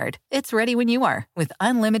Credit Card. It's ready when you are, with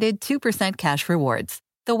unlimited 2% cash rewards.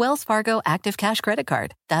 The Wells Fargo Active Cash Credit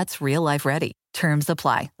Card. That's real life ready. Terms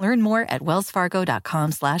apply. Learn more at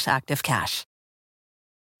wellsfargo.com/activecash.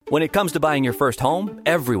 When it comes to buying your first home,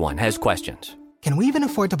 everyone has questions. Can we even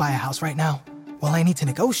afford to buy a house right now? Well, I need to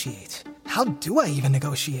negotiate. How do I even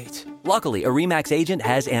negotiate? Luckily, a RE/MAX agent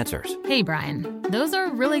has answers. Hey, Brian, those are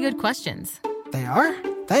really good questions. They are?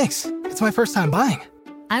 Thanks. It's my first time buying.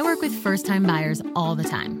 I work with first-time buyers all the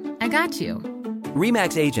time. I got you.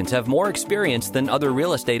 RE/MAX agents have more experience than other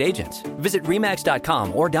real estate agents. Visit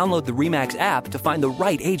RE/MAX.com or download the RE/MAX app to find the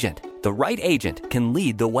right agent. The right agent can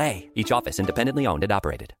lead the way. Each office independently owned and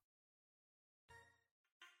operated.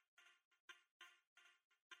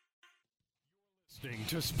 Listening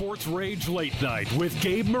to Sports Rage Late Night with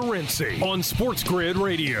Gabe Morency on Sports Grid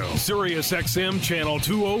Radio, Sirius XM Channel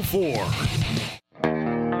 204.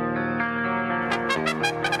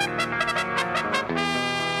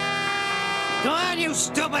 you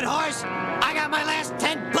stupid horse! I got my last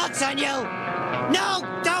 $10 on you! No,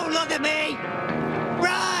 don't look at me!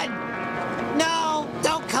 Run! No,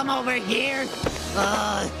 don't come over here!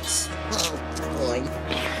 Oh boy.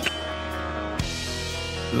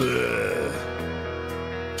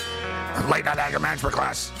 Late night anger management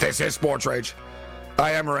class. This is Sports Rage.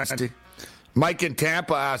 I am Morency. Mike in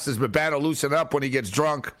Tampa asks, does Babano loosen up when he gets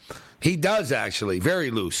drunk? He does, actually.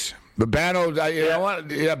 Very loose. Babano, you know what?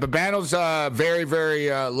 Yeah, Babano's very, very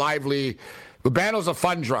lively. Babano's a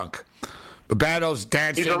fun drunk. Babano's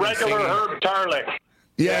dancing. He's a regular Herb Tarlick.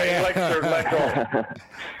 Yeah. He likes their electro.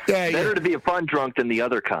 Better to be a fun drunk than the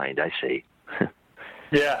other kind, I see.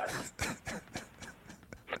 Yeah.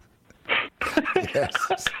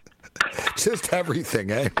 Yes. Just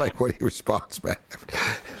everything, eh? Like what he responds, man.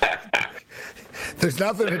 There's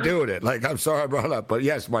nothing to do with it. Like, I'm sorry I brought it up, but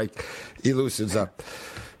yes, Mike, he loosens up.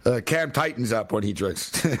 Cam tightens up when he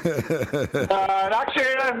drinks. Actually,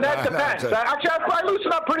 that depends. Actually, I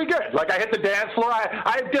loosen up pretty good. Like, I hit the dance floor.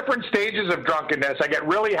 I have different stages of drunkenness. I get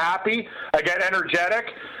really happy. I get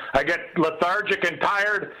energetic. I get lethargic and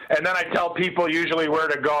tired, and then I tell people usually where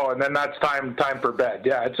to go, and then that's time for bed.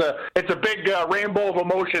 Yeah, it's a big rainbow of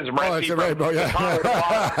emotions. Oh, it's a rainbow, yeah.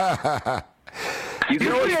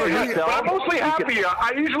 I'm mostly happy. You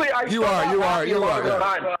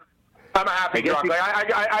are. I'm a happy drunk.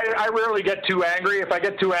 I rarely get too angry. If I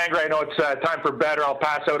get too angry, I know it's time for bed, or I'll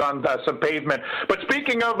pass out on some pavement. But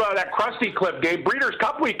speaking of that Krusty clip, Gabe, Breeders'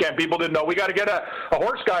 Cup weekend, people didn't know. We got to get a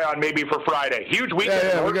horse guy on maybe for Friday. Huge weekend.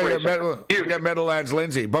 Yeah, we got to get Meadowlands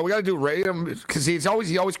Lindsay. But we got to do radio because he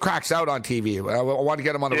always cracks out on TV. I want to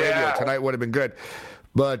get him on the radio tonight. Would have been good.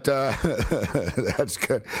 But that's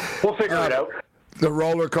good. We'll figure it out. The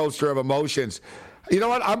roller coaster of emotions. You know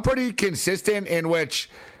what? I'm pretty consistent in which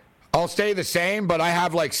I'll stay the same, but I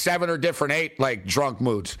have like 7 or different 8 like drunk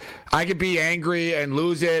moods. I could be angry and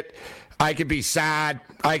lose it. I could be sad.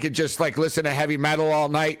 I could just like listen to heavy metal all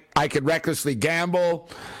night. I could recklessly gamble.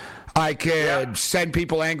 I could send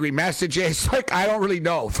people angry messages. Like, I don't really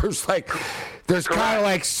know. There's kind of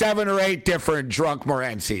like 7 or 8 different drunk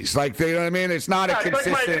Morency's. Like, you know what I mean? It's not a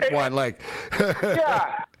consistent one. Like,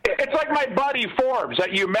 yeah. It's like my buddy Forbes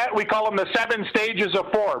that you met. We call him the 7 stages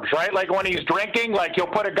of Forbes, right? Like when he's drinking, like he'll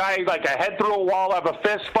put a guy like a head through a wall, have a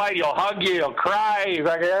fist fight, he'll hug you, he'll cry. He's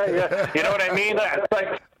like, yeah. You know what I mean? It's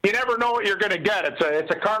like you never know what you're going to get.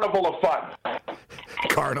 It's a carnival of fun.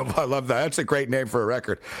 Carnival, I love that. That's a great name for a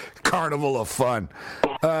record. Carnival of fun.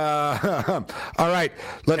 All right,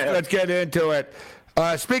 let's get into it.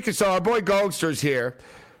 Speaking, so our boy Gogster's here.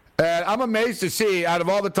 And I'm amazed to see, out of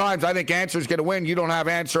all the times I think Answer's going to win, you don't have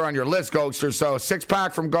Answer on your list, Gogster. So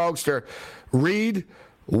 6-pack from Gogster. Reed,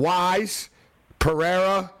 Wise,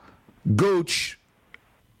 Pereira, Gooch,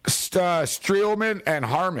 Streelman, and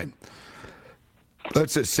Harmon.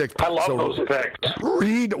 That's a 6-pack. I love those picks.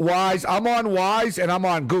 Reed, Wise. I'm on Wise, and I'm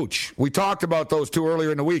on Gooch. We talked about those two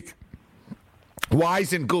earlier in the week.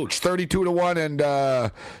 Wise and Gooch, 32-1 and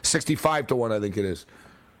 65-1, I think it is.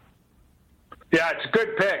 Yeah, it's a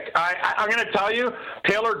good pick. I'm going to tell you,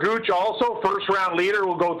 Taylor Gooch also, first-round leader.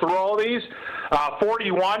 We'll go through all these.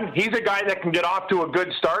 41. He's a guy that can get off to a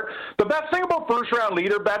good start. The best thing about first-round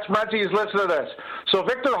leader bets, Morency, is listen to this. So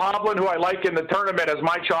Victor Hovland, who I like in the tournament as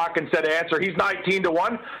my chalk instead of Answer, he's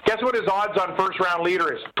 19-1. Guess what his odds on first-round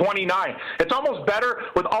leader is? 29. It's almost better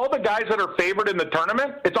with all the guys that are favored in the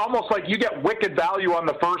tournament. It's almost like you get wicked value on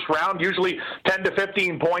the first round, usually 10 to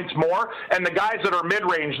 15 points more. And the guys that are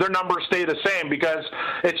mid-range, their numbers stay the same because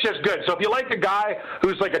it's just good. So if you like a guy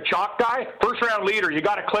who's like a chalk guy, first-round leader, you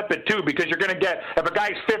got to clip it too because you're going to get, if a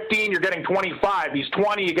guy's 15, you're getting 25. He's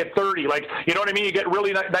 20, you get 30. Like, you know what I mean? You get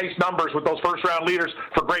really nice numbers with those first-round leaders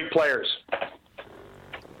for great players.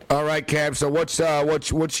 All right, Cam. So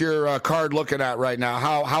what's your card looking at right now?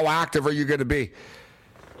 How active are you going to be?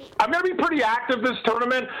 I'm going to be pretty active this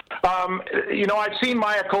tournament. I've seen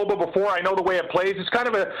Mayakoba before. I know the way it plays. It's kind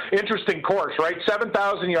of an interesting course, right?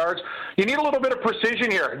 7,000 yards. You need a little bit of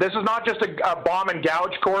precision here. This is not just a bomb and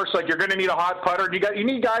gouge course. Like, you're going to need a hot putter. You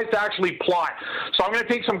need guys to actually plot. So I'm going to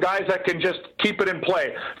take some guys that can just keep it in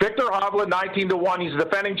play. Victor Hovland, 19-1. He's a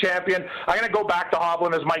defending champion. I'm going to go back to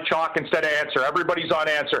Hovland as my chalk instead of Answer. Everybody's on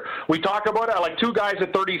Answer. We talk about it. I like 2 guys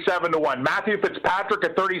at 37-1. Matthew Fitzpatrick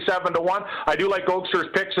at 37-1. I do like Gogster's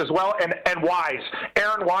picks as well. And Wise.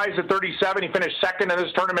 Aaron Wise Wise at 37. He finished second in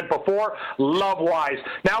this tournament before. Love Wise.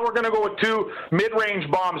 Now we're going to go with two mid-range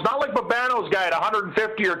bombs. Not like Babano's guy at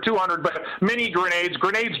 150 or 200, but mini grenades.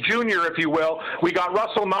 Grenades junior, if you will. We got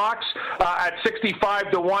Russell Knox at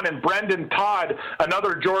 65-1, and Brendan Todd,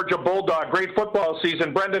 another Georgia Bulldog. Great football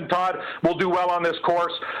season. Brendan Todd will do well on this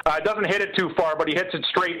course. Doesn't hit it too far, but he hits it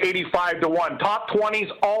straight, 85-1. Top 20s,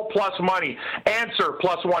 all plus money. Answer,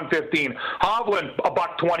 plus 115. Hovland,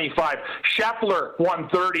 $125. Scheffler,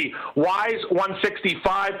 130. Wise,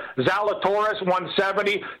 165. Zalatoris,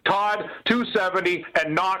 170. Todd, 270.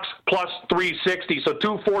 And Knox, plus 360. So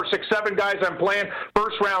 2, 4, 6, 7 guys I'm playing.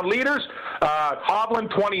 First round leaders. Hovland,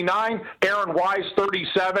 29. Aaron Wise,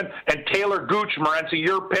 37. And Taylor Gooch, Morency,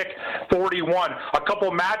 your pick, 41. A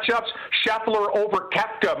couple matchups. Scheffler over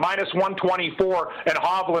Koepka, minus 124. And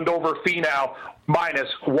Hovland over Finau, minus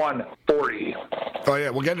 140. Oh, yeah,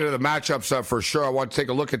 we'll get into the matchups for sure. I want to take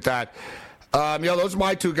a look at that. Those are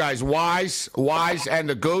my two guys, Wise and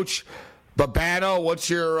the Gooch. Babano, what's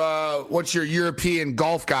your European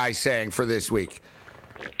golf guy saying for this week?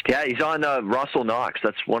 Yeah, he's on Russell Knox.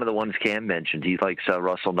 That's one of the ones Cam mentioned. He likes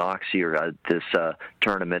Russell Knox here at this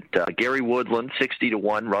tournament. Gary Woodland,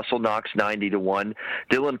 60-1. Russell Knox, 90-1.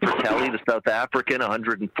 Dylan Fratelli, the South African,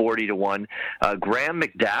 140-1. Graham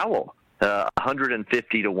McDowell,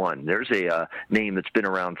 150-1. There's a name that's been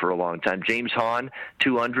around for a long time. James Hahn,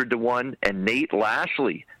 200-1, and Nate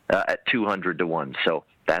Lashley at 200-1. So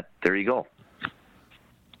there you go.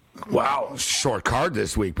 Wow, short card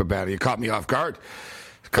this week, Babano. You caught me off guard.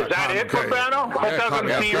 Is that it, Babano? That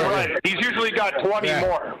doesn't seem right. He's usually got 20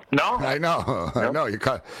 more. No? I know. I know. You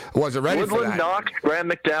wasn't ready Woodland, for that. Knox, Graham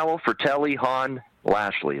McDowell, Fratelli, Hahn,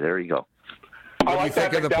 Lashley. There you go. I like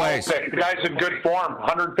that McDowell pick. The guy's in good form.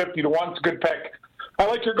 150-1 is a good pick. I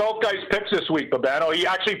like your golf guy's picks this week, Babano. He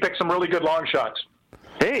actually picked some really good long shots.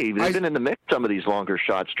 Hey, they've been in the mix, some of these longer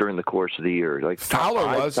shots during the course of the year. Like Fowler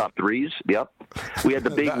was. Top threes, yep. We had the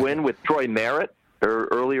big win with Troy Merritt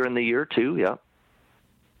earlier in the year, too, yep.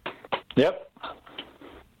 Yep.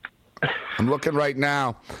 I'm looking right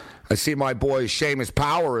now. I see my boy Seamus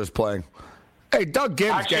Power is playing. Hey, Doug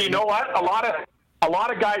Gibbs. Actually, you know what? A lot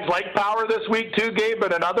of guys like Power this week too, Gabe,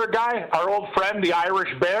 but another guy, our old friend, the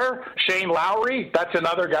Irish Bear, Shane Lowry, that's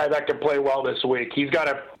another guy that could play well this week. He's got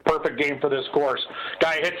a perfect game for this course.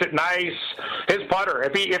 Guy hits it nice. His putter,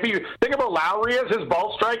 if you think about Lowry as his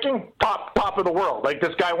ball striking, top of the world. Like,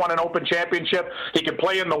 this guy won an Open Championship. He can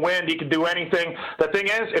play in the wind. He can do anything. The thing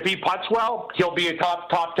is, if he putts well, he'll be a top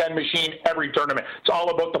 10 machine every tournament. It's all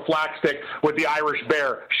about the flat stick with the Irish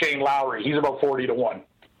Bear, Shane Lowry. He's about 40-1.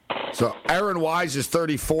 So Aaron Wise is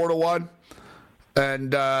 34-1,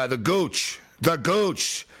 and the Gooch. I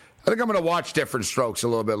think I'm going to watch Different Strokes a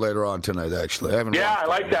little bit later on tonight. Actually, I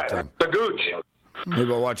like that. The Gooch.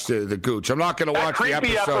 Maybe I'll watch the Gooch. I'm not going to watch the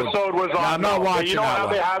episode. Episode was on. I'm not watching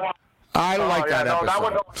that one. I don't like that episode. That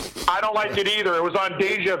one, I don't like it either. It was on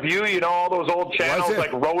Deja Vu, all those old channels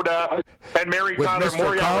like Rhoda and Mary Tyler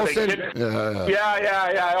Moore. Yeah. They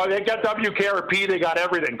got WKRP. They got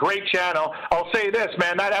everything. Great channel. I'll say this,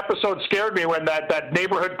 man. That episode scared me when that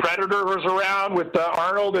neighborhood predator was around with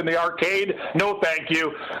Arnold in the arcade. No, thank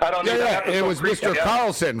you. I don't need that episode. It was Mr.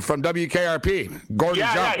 Carlson from WKRP. Gordon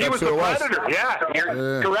Jump. He was the predator. Yeah,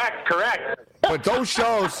 correct. But those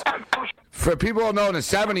shows, for people who know in the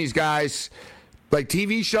 70s, guys, like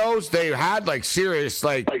TV shows, they had like serious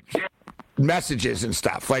messages and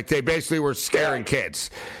stuff. Like, they basically were scaring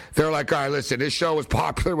kids. They're like, all right, listen, this show was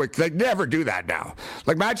popular. They never do that now.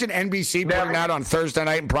 Like, imagine NBC putting that on Thursday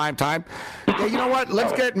night in prime time. Yeah, you know what?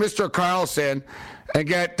 Let's get Mr. Carlson and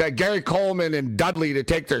get Gary Coleman and Dudley to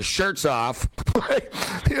take their shirts off.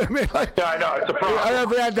 You know what I mean? I know, it's a problem. I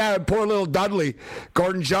never had that poor little Dudley.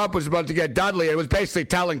 Gordon Jump was about to get Dudley. It was basically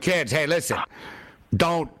telling kids, hey, listen,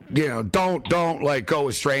 don't go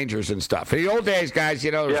with strangers and stuff. In the old days, guys,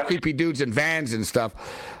 there was creepy dudes in vans and stuff.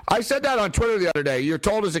 I said that on Twitter the other day. You're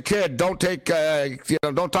told as a kid, don't take,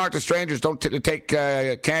 don't talk to strangers, don't take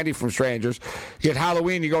candy from strangers. At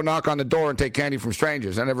Halloween, you go knock on the door and take candy from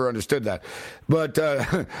strangers. I never understood that, but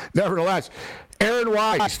nevertheless, Aaron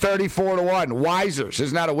Wise, 34-1. Wisers,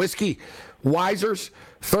 isn't that a whiskey? Wisers,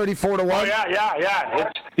 34-1. Oh yeah.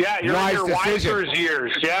 You're in your Wisers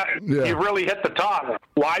years. Yeah, you really hit the top.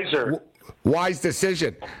 Wiser. Wise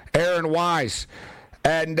decision. Aaron Wise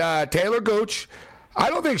and Taylor Gooch. I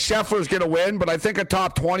don't think Scheffler's going to win, but I think a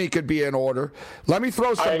top 20 could be in order. Let me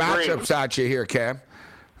throw some matchups at you here, Cam.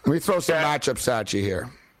 Let me throw some matchups at you here.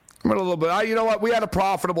 I'm a little bit. You know what? We had a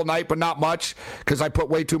profitable night, but not much because I put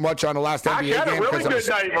way too much on the last NBA game. Had a really good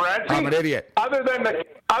night, Morency. I'm an idiot. Other than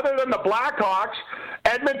the Blackhawks,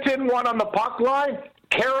 Edmonton won on the puck line.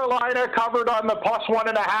 Carolina covered on the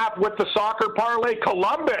 +1.5 with the soccer parlay.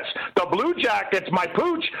 Columbus, the Blue Jackets, my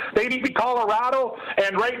pooch, they beat Colorado,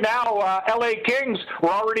 and right now LA Kings were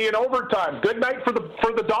already in overtime. Good night for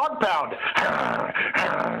the dog pound.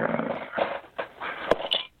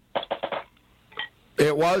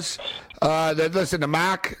 It was. Listen, the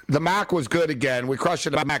MAC was good again. We crushed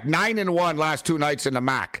it. The MAC 9-1 last 2 nights in the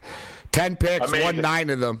MAC. 10 picks, Amazing. won 9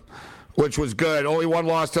 of them, which was good. Only one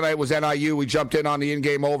loss tonight was NIU. We jumped in on the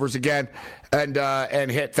in-game overs again and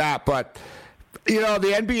hit that. But, the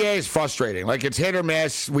NBA is frustrating. Like, it's hit or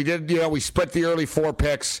miss. We did, we split the early 4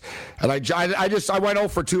 picks. And I went 0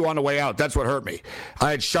 for 2 on the way out. That's what hurt me.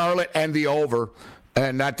 I had Charlotte and the over,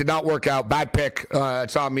 and that did not work out. Bad pick.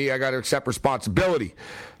 It's on me. I got to accept responsibility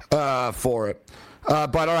for it.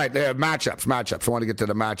 But, all right, matchups. I want to get to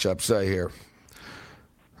the matchups here.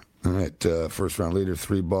 All right, first round leader,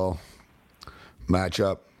 3-ball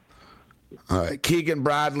matchup. All right, Keegan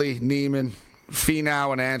Bradley, Neiman,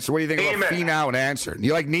 Finau, and Answer. What do you think about Finau and Answer?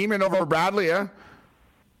 You like Neiman over Bradley, yeah?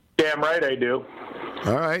 Damn right I do.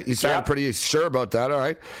 All right, you sound pretty sure about that. All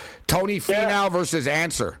right, Tony Finau versus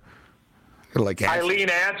Answer. I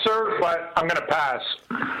lean Answer, but I'm going to pass.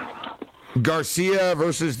 Garcia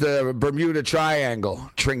versus the Bermuda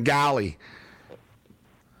Triangle, Tringali.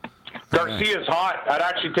 Garcia's hot. I'd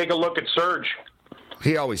actually take a look at Serge.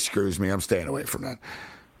 He always screws me. I'm staying away from that.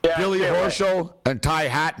 Yeah, Billy Horschel and Ty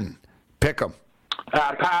Hatton. Pick them.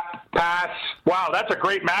 Pass. Wow, that's a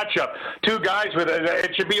great matchup. 2 guys with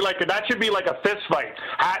it should be like a fist fight.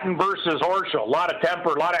 Hatton versus Horschel. A lot of temper,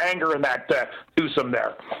 a lot of anger in that twosome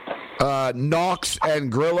there. Knox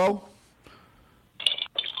and Grillo.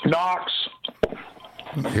 Knox.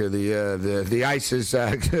 Here the ice is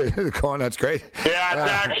going. That's great.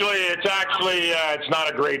 Yeah, it's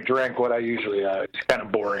not a great drink. What I usually it's kind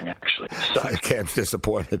of boring actually. Cam's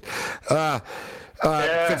disappointed.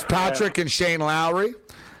 Fitzpatrick and Shane Lowry.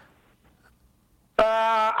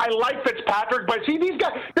 I like Fitzpatrick, but see this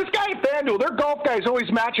guy at FanDuel, their golf guys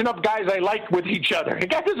always matching up guys I like with each other.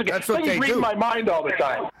 That's what they read my mind all the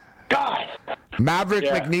time. God. Maverick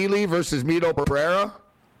McNeely versus Mito Pereira.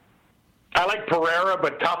 I like Pereira,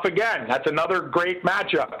 but tough again. That's another great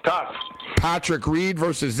matchup. Tough. Patrick Reed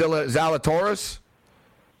versus Zalatoris.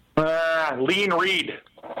 Lean Reed.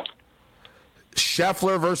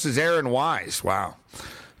 Scheffler versus Aaron Wise. Wow.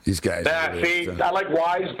 These guys. I like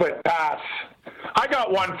Wise, but pass. I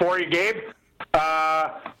got one for you, Gabe.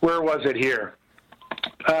 Where was it here?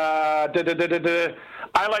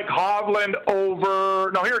 I like Hovland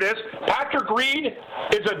over. No, here it is. Patrick Reed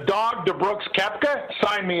is a dog to Brooks Koepka.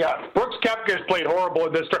 Sign me up. Brooks Koepka has played horrible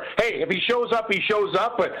in this tour. Hey, if he shows up, he shows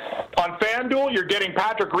up. But on FanDuel, you're getting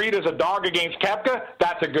Patrick Reed as a dog against Koepka.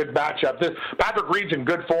 That's a good matchup. Patrick Reed's in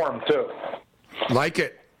good form, too. Like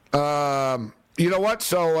it. You know what?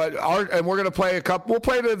 So, and we're going to play a couple. We'll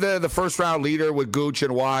play the first round leader with Gooch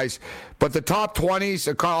and Wise. But the top 20s,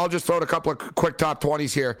 I'll just throw out a couple of quick top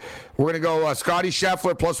 20s here. We're going to go Scotty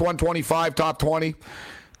Scheffler plus 125, top 20.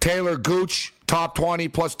 Taylor Gooch, top 20,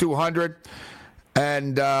 plus 200.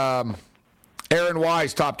 And Aaron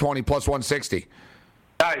Wise, top 20, plus 160.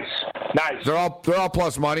 Nice. They're all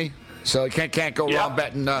plus money. So you can't go wrong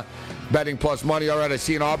betting plus money. All right, I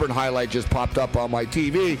see an Auburn highlight just popped up on my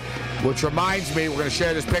TV, which reminds me we're going to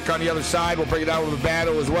share this pick on the other side. We'll bring it out with the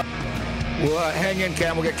battle as well. We'll hang in,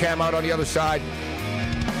 Cam. We'll get Cam out on the other side.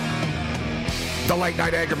 The late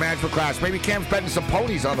night anger management class. Maybe Cam's betting some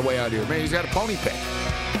ponies on the way out here. Maybe he's got a pony pick.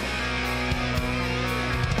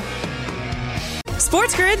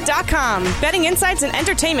 SportsGrid.com. Betting insights and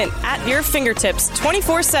entertainment at your fingertips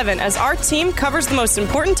 24/7 as our team covers the most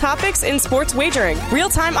important topics in sports wagering.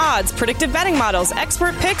 Real-time odds, predictive betting models,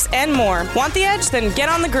 expert picks, and more. Want the edge? Then get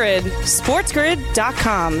on the grid.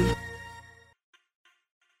 SportsGrid.com.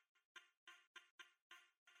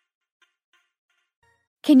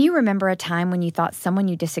 Can you remember a time when you thought someone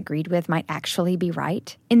you disagreed with might actually be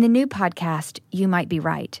right? In the new podcast, You Might Be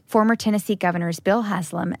Right, former Tennessee Governors Bill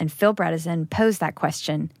Haslam and Phil Bredesen pose that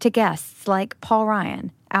question to guests like Paul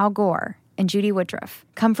Ryan, Al Gore, and Judy Woodruff.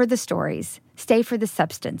 Come for the stories, stay for the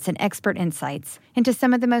substance and expert insights into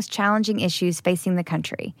some of the most challenging issues facing the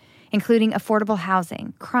country, including affordable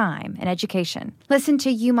housing, crime, and education. Listen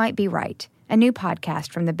to You Might Be Right, a new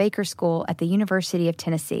podcast from the Baker School at the University of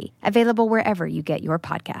Tennessee, available wherever you get your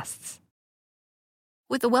podcasts.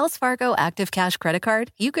 With the Wells Fargo Active Cash Credit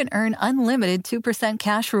Card, you can earn unlimited 2%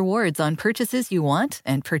 cash rewards on purchases you want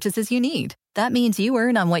and purchases you need. That means you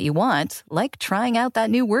earn on what you want, like trying out that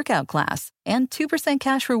new workout class, and 2%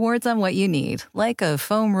 cash rewards on what you need, like a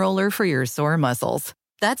foam roller for your sore muscles.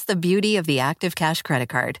 That's the beauty of the Active Cash Credit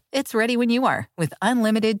Card. It's ready when you are, with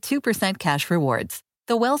unlimited 2% cash rewards.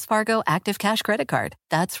 The Wells Fargo Active Cash Credit Card.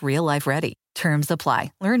 That's real life ready. Terms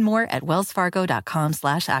apply. Learn more at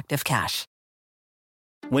wellsfargo.com/activecash.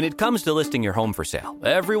 When it comes to listing your home for sale,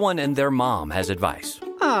 everyone and their mom has advice.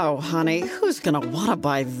 Oh, honey, who's going to want to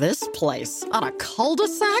buy this place? On a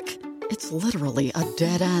cul-de-sac? It's literally a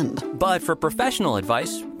dead end. But for professional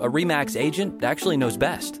advice, a RE/MAX agent actually knows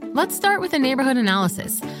best. Let's start with a neighborhood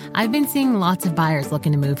analysis. I've been seeing lots of buyers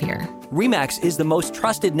looking to move here. RE/MAX is the most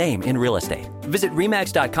trusted name in real estate. Visit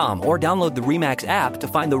RE/MAX.com or download the RE/MAX app to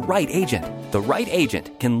find the right agent. The right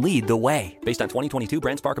agent can lead the way. Based on 2022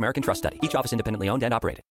 BrandSpark American Trust Study. Each office independently owned and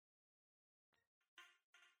operated.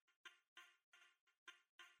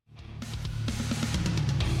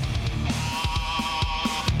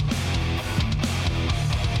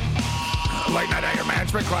 Late night anger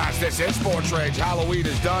management class. This is Sports Rage. Halloween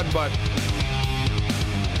is done, but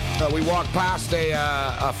we walked past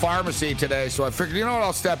a pharmacy today, so I figured, you know what,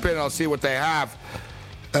 I'll step in and I'll see what they have.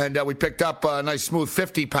 And we picked up a nice smooth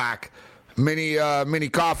 50-pack mini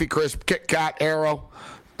coffee crisp, Kit Kat, Aero,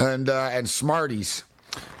 and Smarties.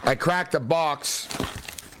 I cracked the box,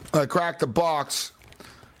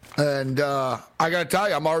 and I got to tell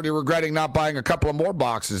you, I'm already regretting not buying a couple of more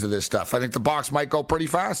boxes of this stuff. I think the box might go pretty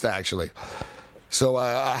fast, actually. So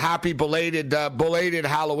happy belated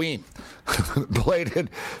Halloween. belated.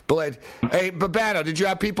 Hey, Babano, did you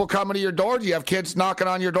have people coming to your door? Do you have kids knocking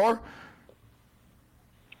on your door?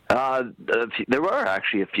 There were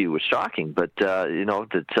actually a few. It was shocking, but it was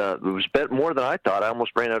a bit more than I thought. I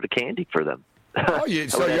almost ran out of candy for them. Oh, you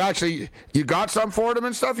got some for them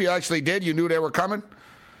and stuff? You actually did? You knew they were coming?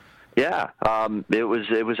 Yeah, it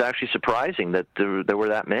was actually surprising that there were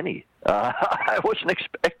that many. I wasn't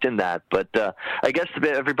expecting that, but I guess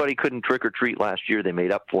everybody couldn't trick or treat last year. They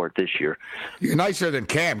made up for it this year. You're nicer than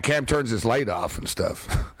Cam. Cam turns his light off and stuff.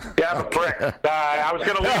 Yeah, but prick. I was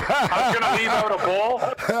gonna leave out a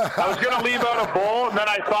bowl. And then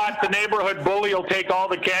I thought the neighborhood bully will take all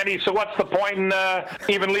the candy. So what's the point in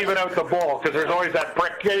even leaving out the bowl? Because there's always that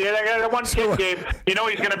prick. One kid game, you know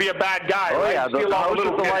he's going to be a bad guy. Oh right? yeah, the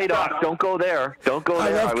light off. Don't go there. Don't go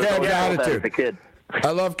there. I love Cam's attitude. As a kid.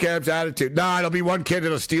 I love Cam's attitude. Nah, it'll be one kid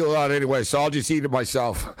that'll steal it out anyway, so I'll just eat it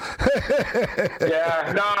myself.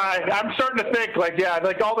 Yeah, no, I'm starting to think, like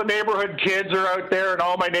all the neighborhood kids are out there, and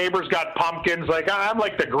all my neighbors got pumpkins. Like, I'm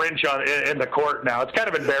like the Grinch in the court now. It's kind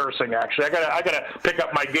of embarrassing, actually. I gotta pick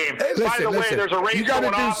up my game. Hey, By the way, there's a race going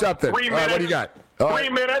on. You gotta do something. 3 minutes. What do you got? 3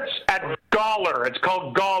 minutes at Gawler. It's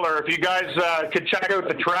called Gawler. If you guys could check out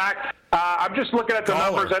the track. I'm just looking at the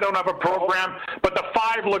numbers. I don't have a program, but the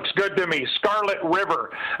 5 looks good to me. Scarlet River,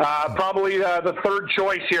 probably the third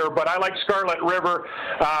choice here, but I like Scarlet River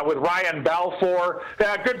with Ryan Balfour.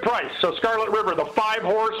 Good price. So Scarlet River, the 5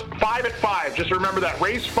 horse, 5 at 5. Just remember that.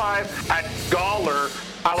 Race 5 at Gawler.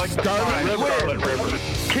 I like the Scarlet River.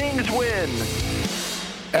 Kings win.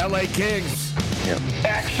 L.A. Kings. Yep.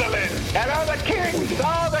 Excellent. And the Kings.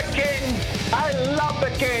 The Kings. I love the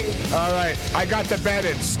Kings. All right. I got the bet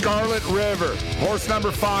in. Scarlet River. Horse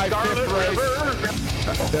number 5. Scarlet River.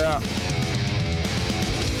 Yeah.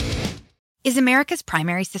 Is America's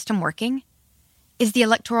primary system working? Is the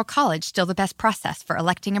Electoral College still the best process for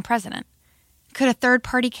electing a president? Could a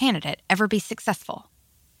third-party candidate ever be successful?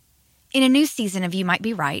 In a new season of You Might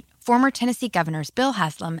Be Right, former Tennessee governors Bill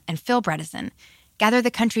Haslam and Phil Bredesen gather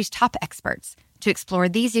the country's top experts to explore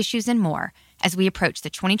these issues and more as we approach the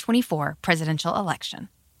 2024 presidential election.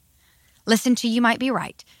 Listen to You Might Be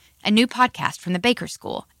Right, a new podcast from the Baker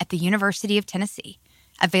School at the University of Tennessee,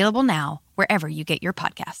 available now wherever you get your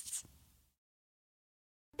podcasts.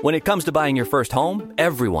 When it comes to buying your first home,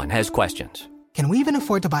 everyone has questions. Can we even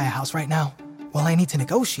afford to buy a house right now? Well, I need to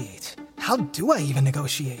negotiate. How do I even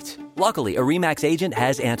negotiate? Luckily, a RE/MAX agent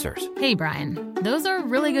has answers. Hey, Brian, those are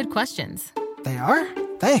really good questions. They are?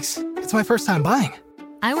 Thanks. It's my first time buying.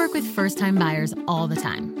 I work with first-time buyers all the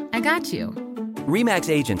time. I got you. RE/MAX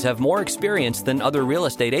agents have more experience than other real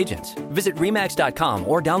estate agents. Visit RE/MAX.com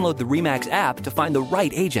or download the RE/MAX app to find the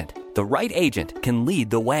right agent. The right agent can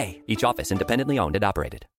lead the way. Each office independently owned and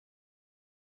operated.